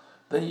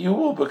 then you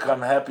will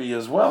become happy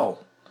as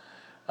well.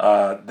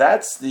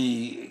 That's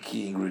the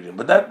key ingredient.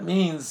 But that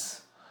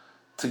means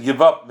to give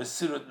up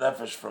Mesirut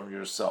Nefesh from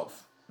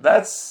yourself.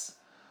 That's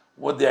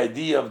what the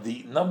idea of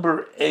the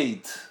number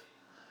 8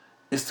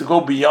 is, to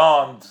go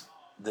beyond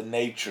the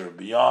nature,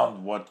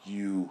 beyond what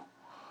you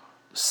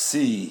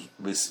see,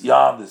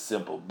 beyond the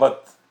simple,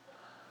 but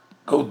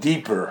go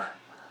deeper.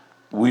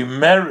 We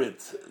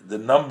merit the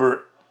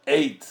number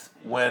 8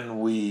 when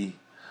we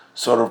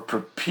sort of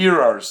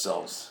prepare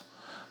ourselves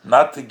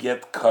not to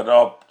get caught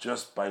up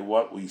just by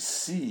what we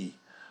see,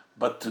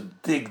 but to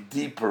dig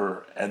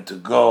deeper and to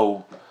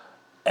go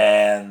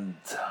and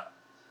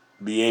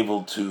be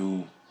able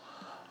to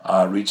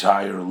reach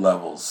higher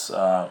levels.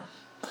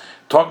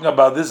 Talking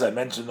about this, I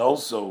mentioned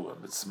also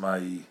it's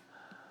the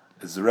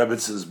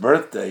Rebbitz's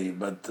birthday,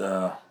 but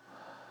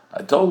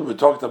we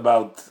talked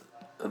about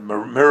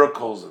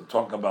miracles and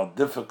talking about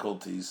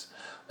difficulties,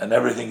 and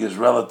everything is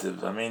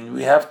relative. I mean,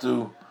 we have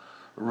to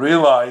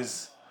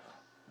realize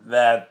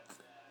that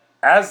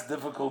as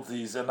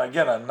difficulties, and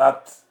again, I'm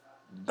not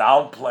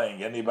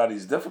downplaying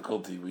anybody's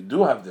difficulty. We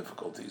do have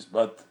difficulties,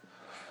 but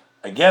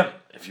again,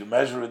 if you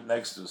measure it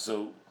next to,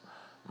 so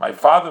my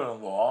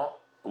father-in-law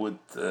with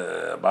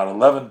about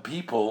 11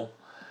 people,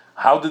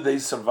 how did they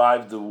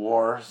survive the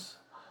wars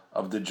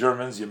of the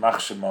Germans, Yamach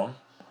Shimon?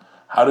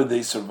 How did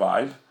they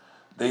survive?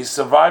 They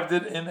survived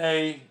it in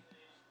a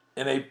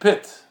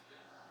pit,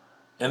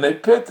 in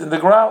the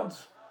ground.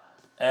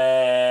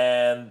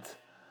 And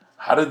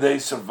how did they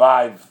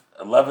survive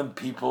 11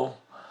 people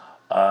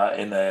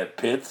in a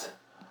pit?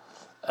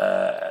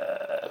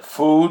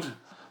 Food.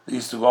 They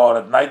used to go out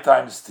at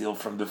nighttime, steal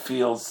from the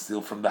fields,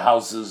 steal from the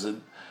houses,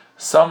 and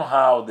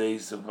somehow they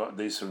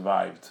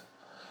survived.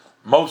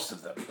 Most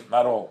of them,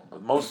 not all,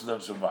 but most of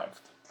them survived.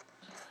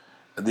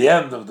 At the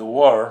end of the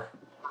war,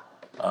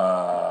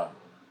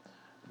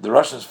 the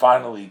Russians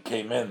finally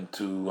came in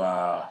to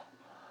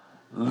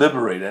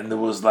liberate, and there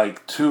was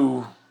like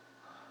two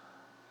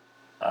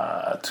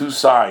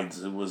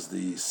sides. It was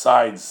the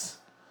sides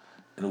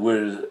in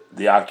where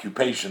the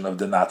occupation of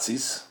the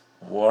Nazis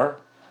were,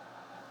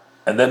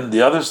 and then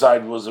the other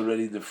side was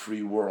already the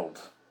free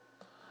world.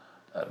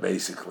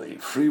 Basically,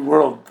 free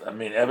world. I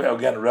mean,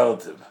 again,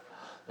 relative.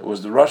 It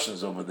was the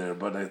Russians over there,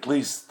 but at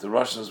least the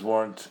Russians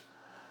weren't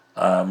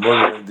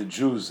murdering the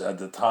Jews at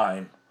the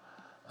time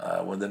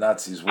when the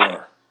Nazis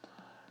were.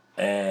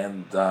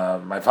 And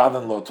my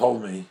father-in-law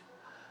told me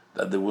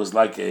that there was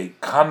like a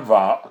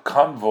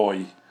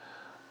convoy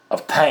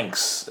of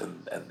tanks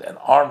and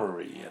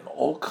armory and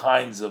all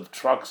kinds of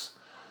trucks,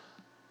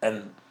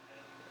 and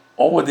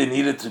all what they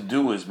needed to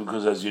do is,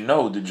 because as you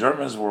know, the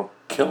Germans were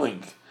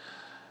killing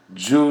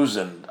Jews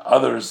and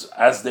others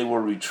as they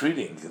were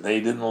retreating.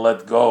 They didn't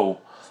let go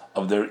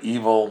of their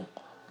evil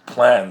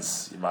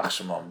plans,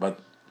 but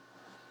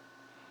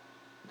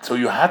so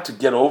you had to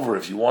get over.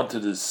 If you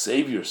wanted to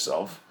save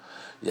yourself,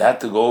 you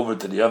had to go over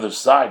to the other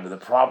side. But the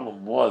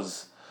problem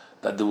was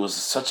that there was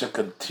such a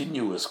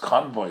continuous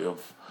convoy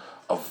of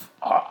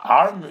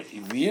army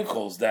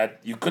vehicles that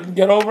you couldn't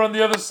get over on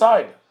the other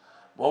side.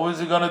 What was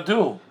he going to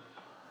do?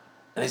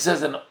 And he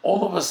says, and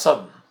all of a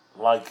sudden,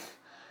 like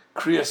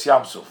Kriyas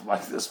Yamsuf,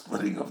 like the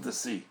splitting of the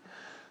sea,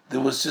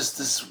 there was just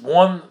this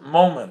one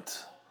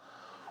moment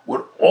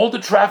where all the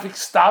traffic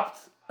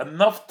stopped,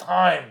 enough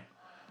time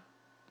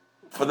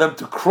for them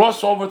to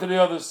cross over to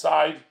the other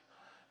side,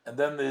 and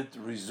then it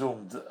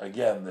resumed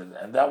again.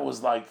 And that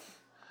was like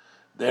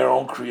their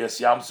own Kriyas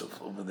Yamsuf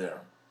over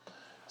there.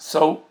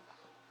 So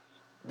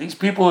these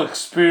people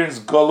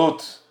experienced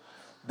Galut.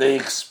 They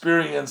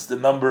experienced the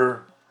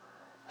number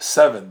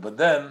 7, but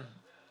then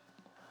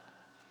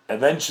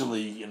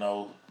eventually,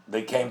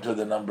 they came to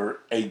the number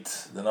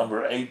 8. The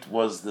number 8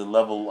 was the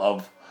level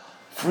of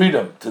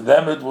freedom. To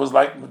them, it was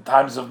like the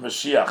times of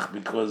Mashiach,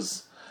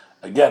 because,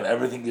 again,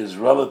 everything is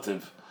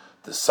relative.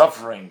 The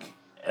suffering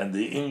and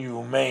the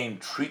inhumane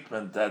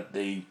treatment that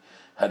they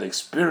had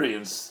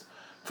experienced,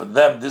 for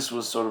them, this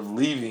was sort of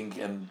leaving,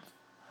 and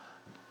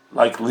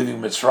like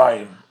leaving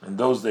Mitzrayim in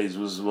those days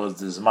was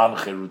the Zman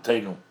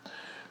Cherutenu.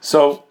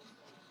 So,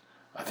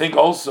 I think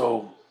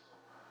also,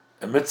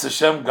 amidst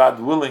Hashem,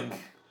 God willing,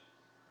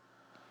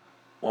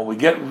 when we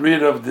get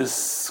rid of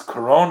this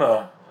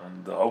corona,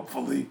 and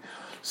hopefully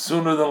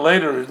sooner than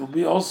later, it'll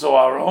be also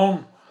our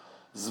own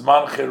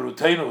Zman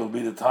Cherutenu, will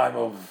be the time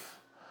of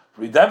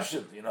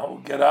redemption.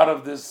 Get out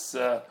of this.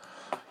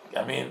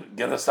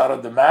 Get us out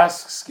of the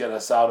masks, get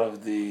us out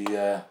of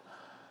the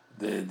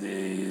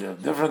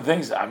different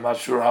things. I'm not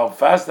sure how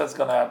fast that's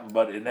going to happen,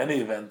 but in any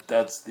event,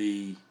 that's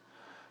the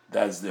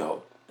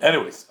hope.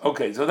 Anyways,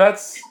 okay, so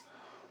that's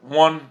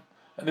one.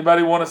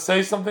 Anybody want to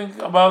say something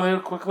about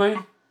it quickly?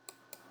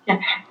 Yeah.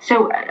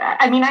 So,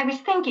 I was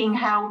thinking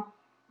how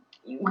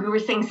we were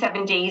saying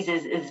 7 days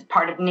is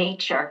part of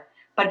nature,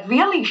 but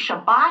really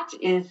Shabbat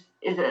is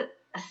a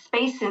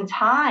space and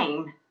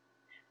time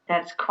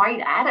that's quite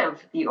out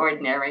of the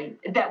ordinary,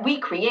 that we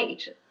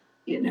create.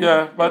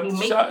 Yeah, but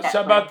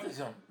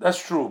Shabbat,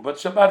 that's true, but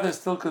Shabbat is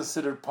still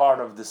considered part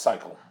of the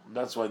cycle.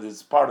 That's why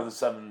it's part of the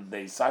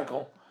 7-day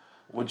cycle,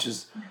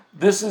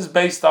 this is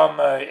based on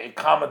a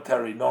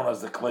commentary known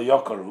as the Klei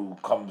Yakar, who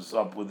comes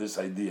up with this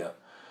idea.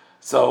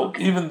 So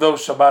even though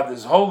Shabbat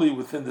is holy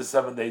within the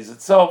 7 days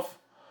itself,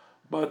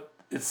 but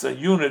it's a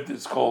unit,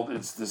 it's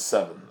the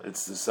 7.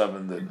 It's the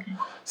 7.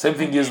 Same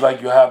thing is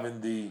like you have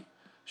in the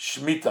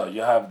Shemitah,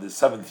 you have the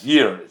 7th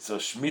year, it's a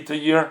Shemitah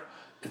year,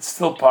 it's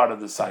still part of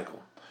the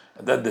cycle.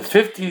 And then the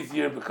 15th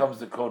year becomes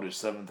the Kodesh,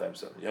 7 times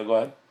 7. Yeah, go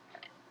ahead.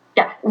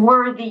 Yeah,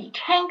 were the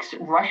tanks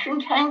Russian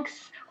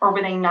tanks, or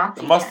were they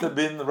Nazi? It must have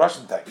been the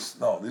Russian tanks.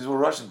 No, these were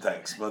Russian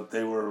tanks, but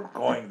they were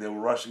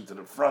rushing to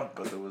the front,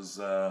 but it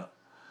was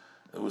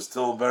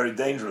still very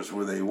dangerous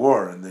where they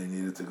were, and they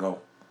needed to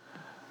go.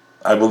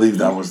 I believe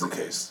that was the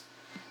case.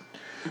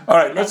 All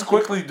right, let's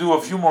quickly do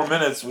a few more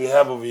minutes. We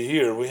have over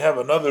here. We have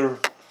another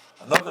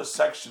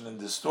section in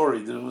this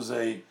story. There was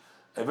a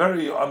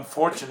very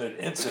unfortunate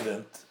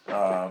incident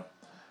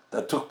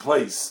that took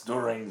place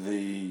during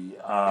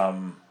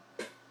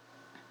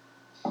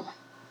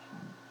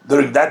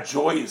that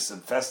joyous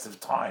and festive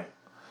time.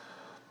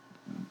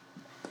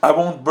 I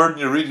won't burden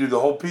you read you the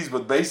whole piece,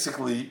 but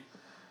basically,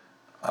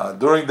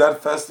 during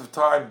that festive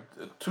time,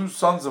 2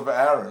 sons of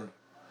Aaron,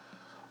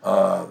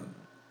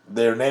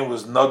 their name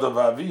was Nadav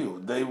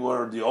Avihu. They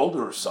were the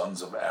older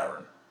sons of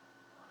Aaron.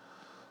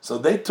 So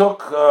they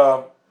took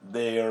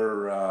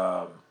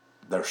their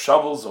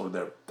shovels or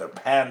their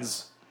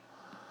pans,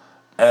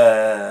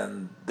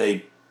 and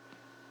they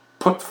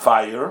put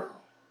fire,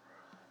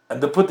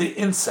 and they put the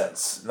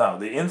incense. Now,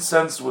 the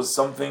incense was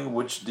something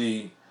which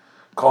the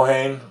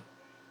Kohen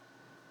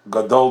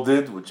Gadol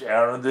did, which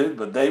Aaron did,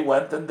 but they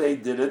went and they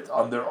did it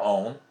on their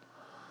own,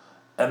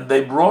 and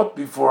they brought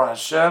before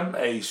Hashem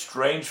a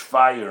strange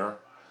fire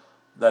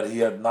that He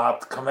had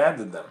not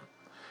commanded them.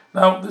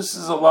 Now, this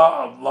is a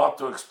lot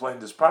to explain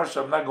this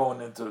parsha. I'm not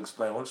going into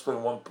explain. We'll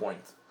explain one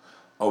point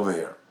over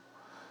here.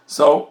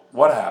 So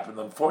what happened?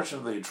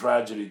 Unfortunately, a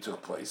tragedy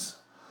took place.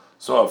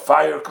 So a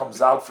fire comes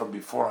out from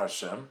before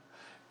Hashem,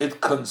 it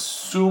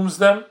consumes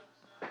them,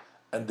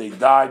 and they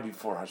die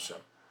before Hashem.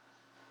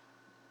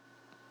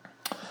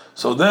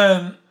 So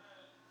then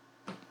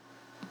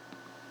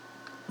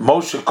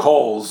Moshe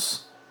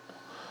calls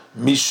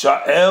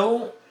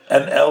Mishael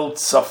and El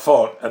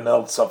Tzafan.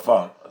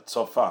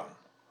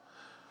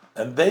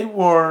 And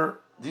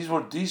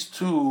these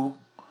two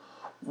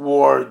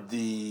were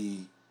the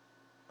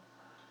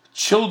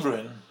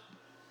children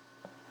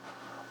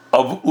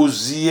of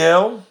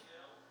Uziel,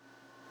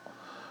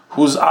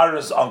 who's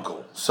Aaron's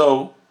uncle.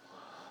 So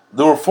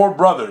there were four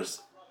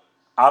brothers: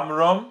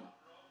 Amram,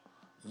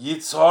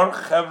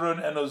 Yitzhar, Hebron,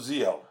 and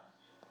Uziel.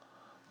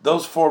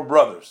 Those four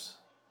brothers.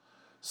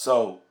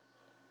 So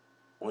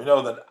we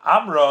know that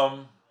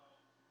Amram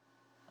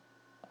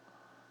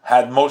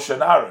had Moshe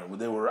and Aaron.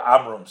 They were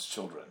Amram's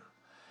children.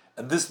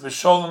 And this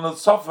Mishol and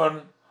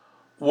Tzafan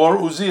were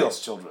Uziel's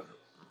children.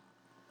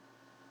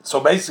 So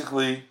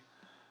basically,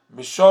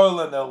 Mishol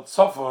and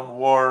Tzafan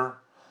were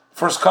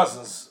first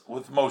cousins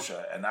with Moshe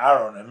and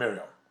Aaron and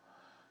Miriam.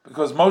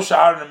 Because Moshe,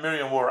 Aaron, and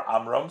Miriam were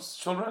Amram's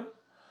children,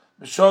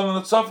 Mishol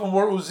and Tzafan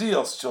were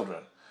Uziel's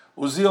children.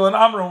 Uziel and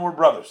Amram were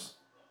brothers.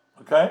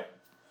 Okay?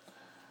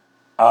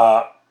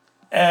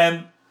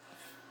 And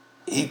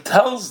he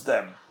tells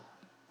them,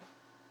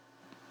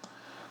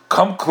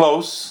 come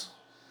close,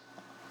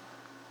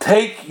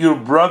 take your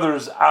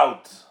brothers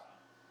out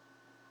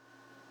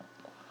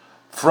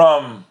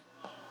from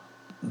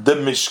the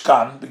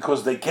Mishkan,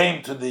 because they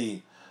came to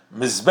the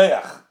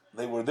Mizbeach.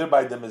 They were there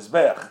by the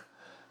Mizbeach.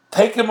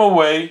 Take him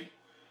away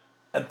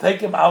and take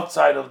him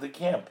outside of the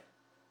camp.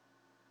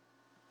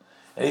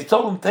 And he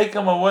told them, take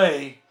him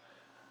away.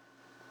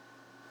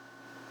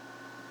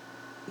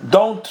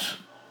 Don't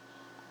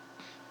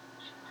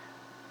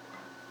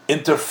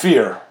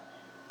interfere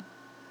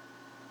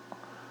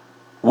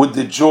with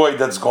the joy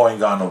that's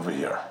going on over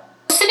here.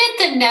 Wasn't it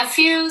the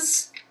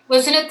nephews?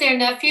 Wasn't it their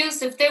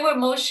nephews? If they were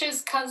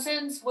Moshe's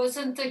cousins,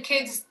 wasn't the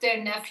kids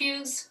their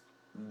nephews?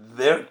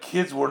 Their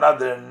kids were not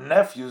their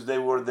nephews, they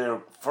were their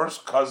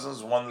first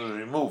cousins, one was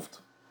removed.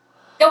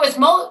 It was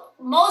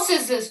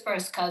Moses'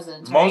 first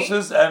cousins, right?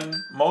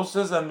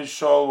 Moses and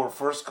Mishol were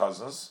first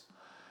cousins,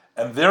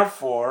 and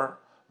therefore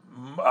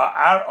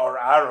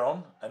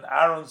Aaron and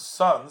Aaron's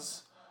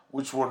sons,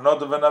 which were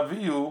Nadav and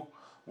Avihu,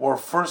 were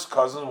first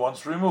cousins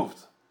once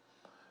removed.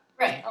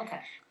 Right,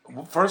 okay.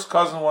 First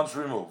cousin once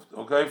removed,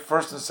 okay?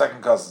 First and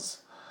second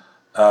cousins.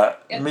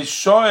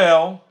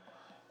 Mishoel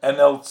and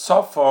El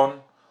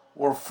Tzafon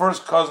were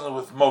first cousins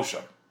with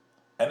Moshe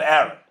and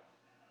Aaron.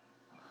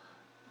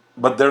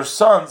 But their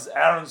sons,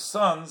 Aaron's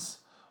sons,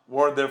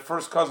 were their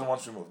first cousin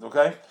once removed,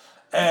 okay?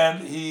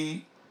 And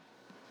he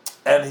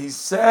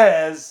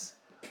says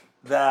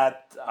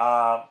that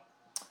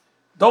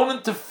don't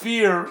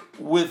interfere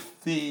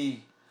with the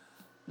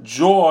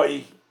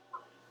joy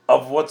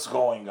of what's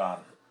going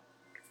on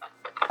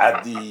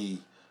at the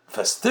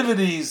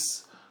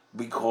festivities,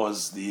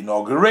 because the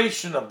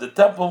inauguration of the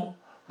temple,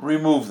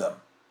 remove them.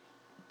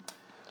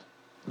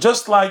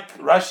 Just like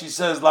Rashi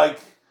says, like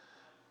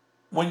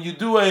when you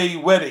do a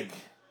wedding,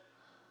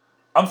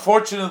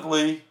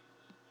 unfortunately,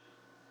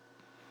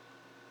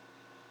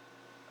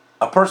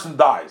 a person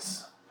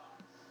dies.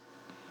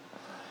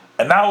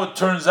 And now it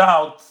turns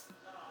out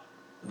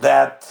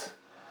that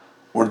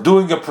we're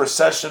doing a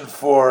procession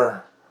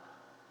for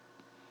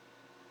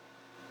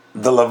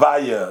the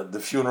Levaya,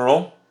 the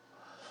funeral,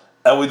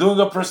 and we're doing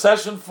a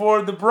procession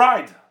for the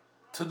bride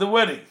to the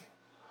wedding.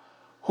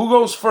 Who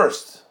goes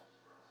first?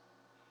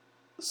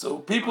 So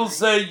people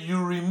say you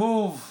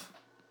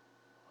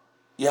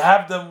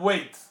have them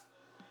wait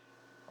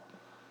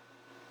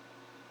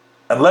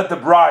and let the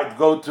bride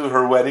go to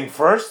her wedding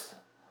first,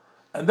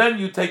 and then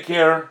you take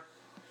care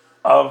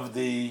of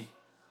the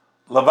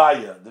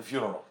Levaya, the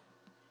funeral.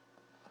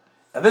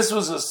 And this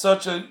was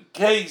such a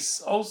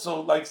case also,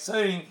 like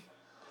saying,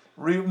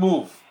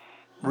 remove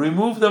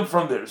them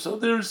from there. So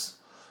the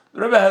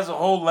Rebbe has a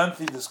whole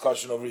lengthy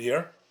discussion over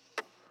here,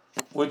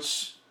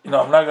 which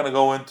I'm not going to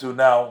go into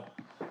now,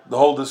 the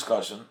whole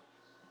discussion.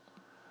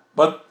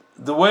 But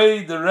the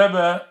way the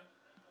Rebbe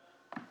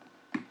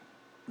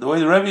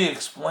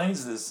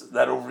explains this,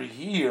 that over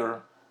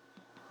here,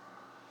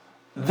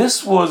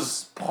 this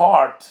was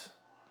part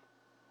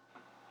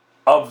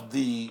of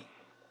it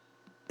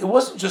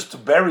wasn't just to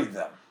bury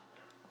them,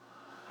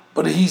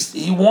 but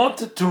he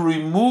wanted to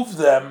remove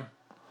them,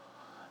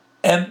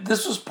 and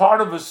this was part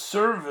of a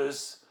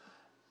service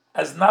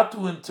as not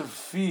to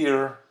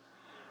interfere,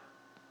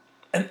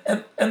 and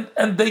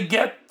they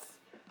get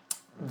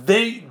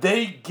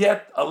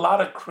a lot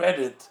of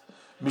credit,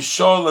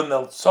 Mishol and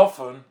El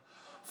Tzafan,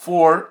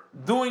 for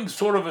doing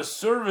sort of a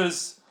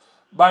service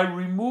by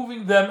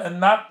removing them and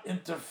not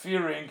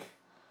interfering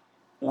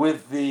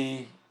with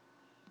the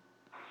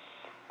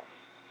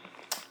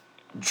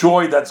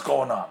joy that's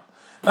going on.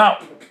 Now,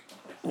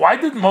 why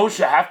did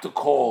Moshe have to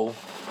call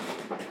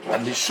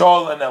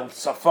Mishol and El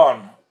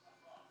Tzafan,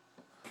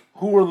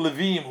 who were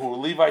Levim, who were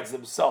Levites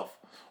themselves?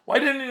 Why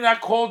didn't he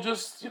not call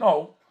just,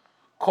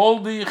 call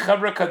the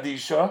Chevra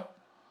Kadisha,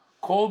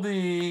 call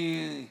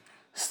the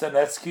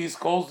Stanetskis,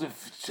 call the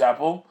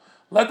chapel,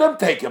 let them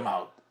take him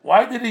out.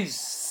 Why did he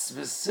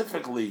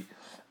specifically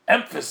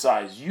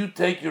emphasize, you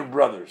take your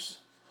brothers?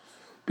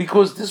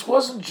 Because this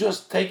wasn't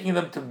just taking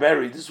them to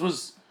bury, this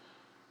was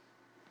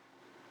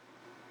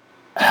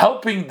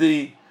helping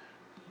the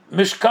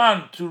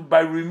Mishkan by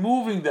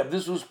removing them.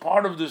 This was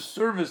part of the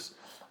service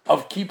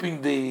of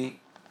keeping the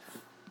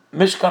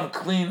Mishkan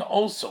clean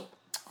also.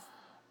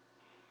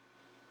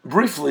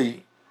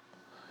 Briefly,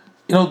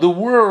 the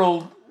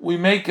world, we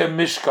make a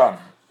Mishkan.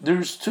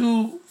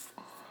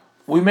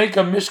 We make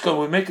a Mishkan,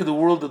 we make the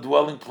world a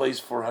dwelling place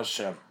for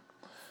Hashem.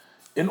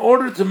 In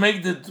order to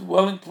make the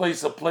dwelling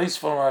place a place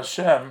for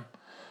Hashem,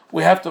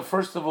 we have to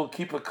first of all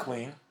keep it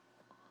clean.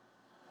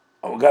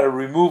 We got to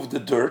remove the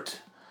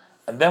dirt,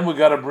 and then we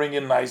got to bring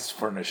in nice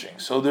furnishing.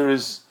 So there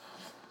is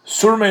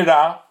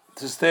surmeira,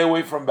 to stay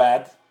away from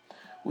bad,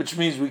 which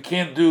means we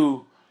can't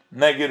do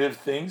negative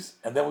things,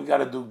 and then we got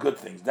to do good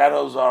things.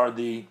 Those are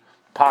the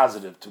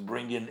positive to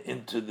bring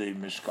into the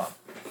Mishkan.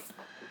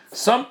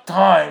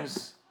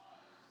 Sometimes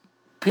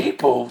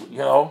people,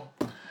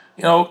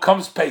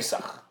 comes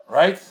Pesach,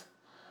 right?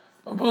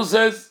 People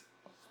says,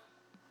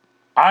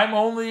 I'm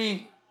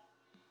only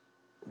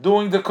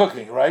doing the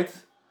cooking, right?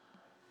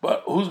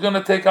 But who's going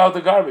to take out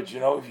the garbage?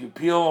 If you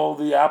peel all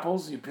the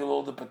apples, you peel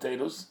all the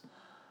potatoes,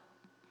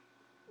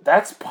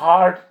 that's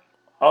part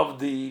of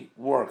the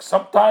work.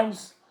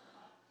 Sometimes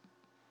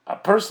a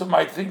person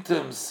might think to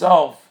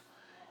himself,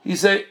 he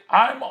say,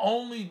 I'm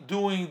only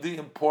doing the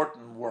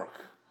important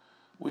work,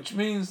 which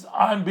means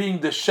I'm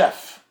being the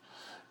chef,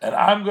 and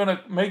I'm going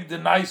to make the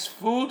nice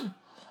food.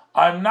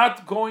 I'm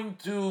not going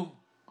to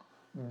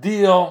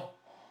deal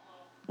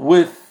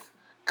with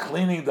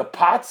cleaning the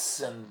pots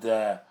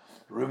and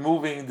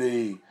removing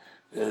the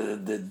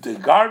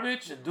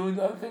garbage and doing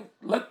the other thing.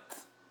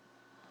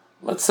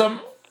 Let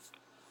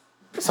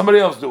somebody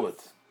else do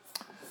it.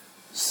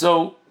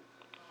 So,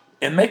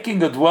 in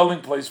making a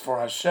dwelling place for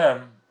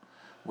Hashem,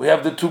 we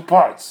have the two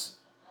parts.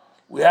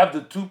 We have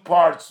the two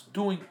parts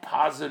doing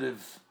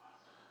positive,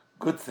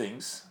 good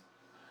things,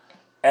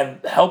 and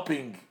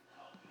helping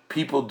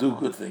people do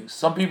good things.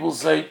 Some people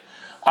say,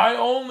 I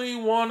only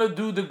want to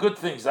do the good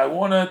things. I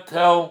want to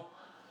tell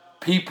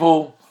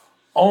people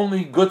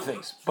only good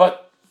things.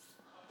 But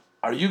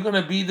are you going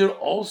to be there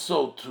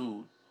also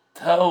to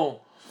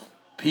tell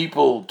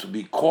people to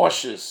be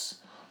cautious?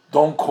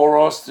 Don't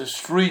cross the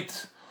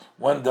street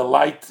when the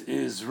light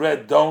is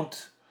red.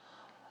 Don't.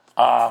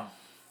 I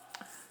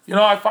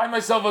find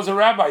myself as a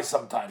rabbi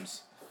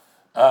sometimes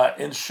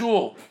in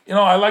shul.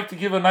 I like to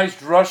give a nice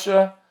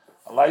drasha.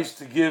 I like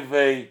to give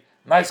a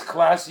nice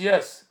class,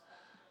 yes.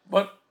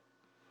 But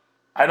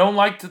I don't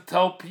like to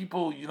tell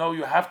people,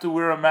 you have to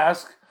wear a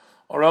mask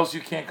or else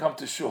you can't come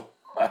to shul.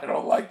 I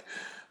don't like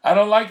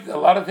a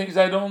lot of things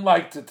I don't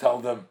like to tell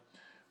them.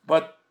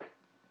 But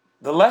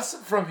the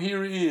lesson from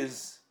here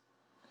is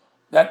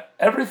that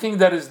everything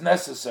that is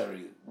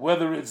necessary,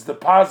 whether it's the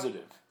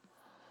positive,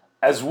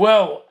 as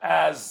well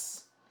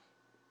as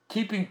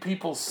keeping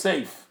people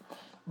safe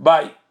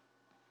by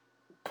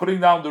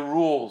putting down the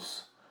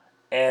rules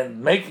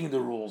and making the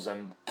rules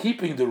and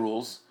keeping the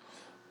rules,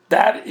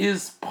 that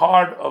is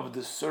part of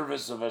the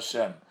service of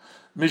Hashem.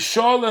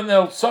 Mishal and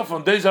El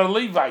Tzafon, these are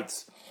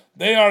Levites.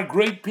 They are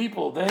great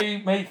people. They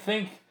may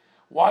think,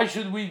 why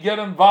should we get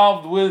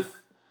involved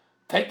with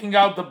taking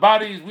out the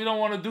bodies? We don't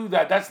want to do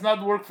that. That's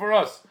not work for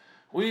us.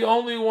 We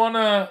only want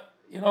to,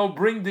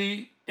 bring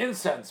the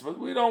incense, but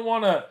we don't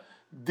want to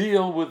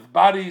deal with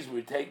bodies.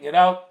 We're taking it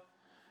out.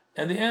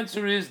 And the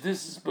answer is,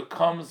 this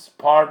becomes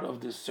part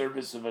of the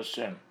service of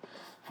Hashem.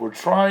 If we're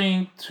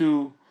trying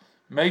to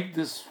make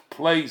this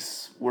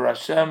place where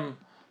Hashem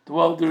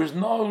dwells, there is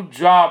no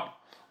job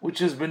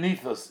which is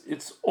beneath us.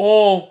 It's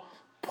all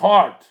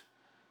part.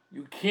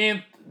 You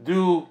can't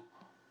do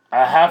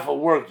a half a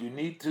work. You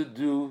need to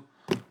do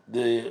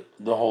the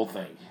whole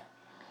thing.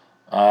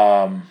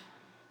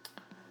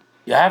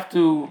 You have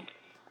to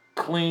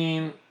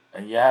clean,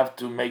 and you have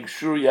to make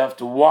sure, you have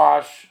to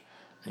wash,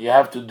 and you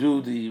have to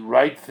do the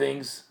right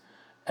things,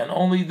 and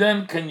only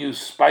then can you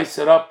spice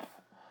it up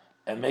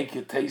and make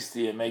it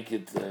tasty and make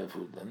it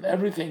food. And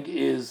everything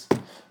is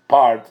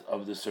part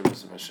of the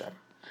service of Hashem.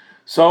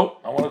 So,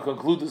 I want to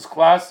conclude this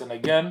class, and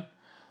again,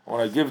 I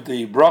want to give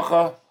the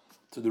bracha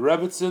to the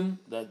Rebbetzin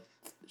that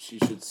she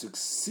should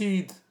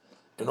succeed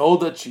in all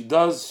that she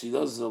does. She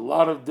does a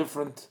lot of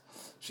different,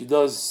 she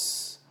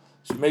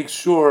makes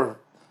sure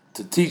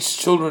to teach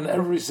children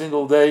every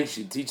single day.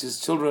 She teaches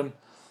children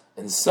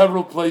in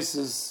several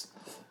places,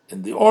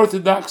 in the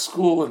Orthodox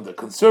school, in the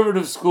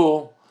conservative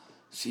school.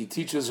 She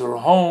teaches her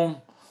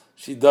home.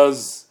 She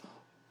does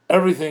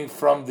everything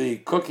from the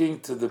cooking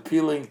to the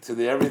peeling to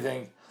the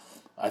everything.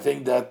 I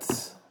think that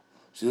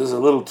she does a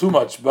little too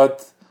much,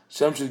 but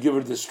Hashem should give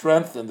her the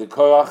strength and the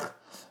koach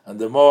and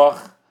the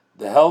moach,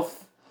 the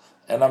health.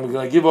 And I'm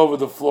going to give over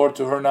the floor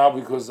to her now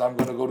because I'm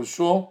going to go to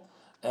shul.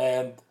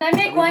 And can I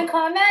make one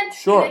comment?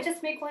 Sure. Can I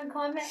just make one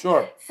comment?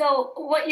 Sure. So what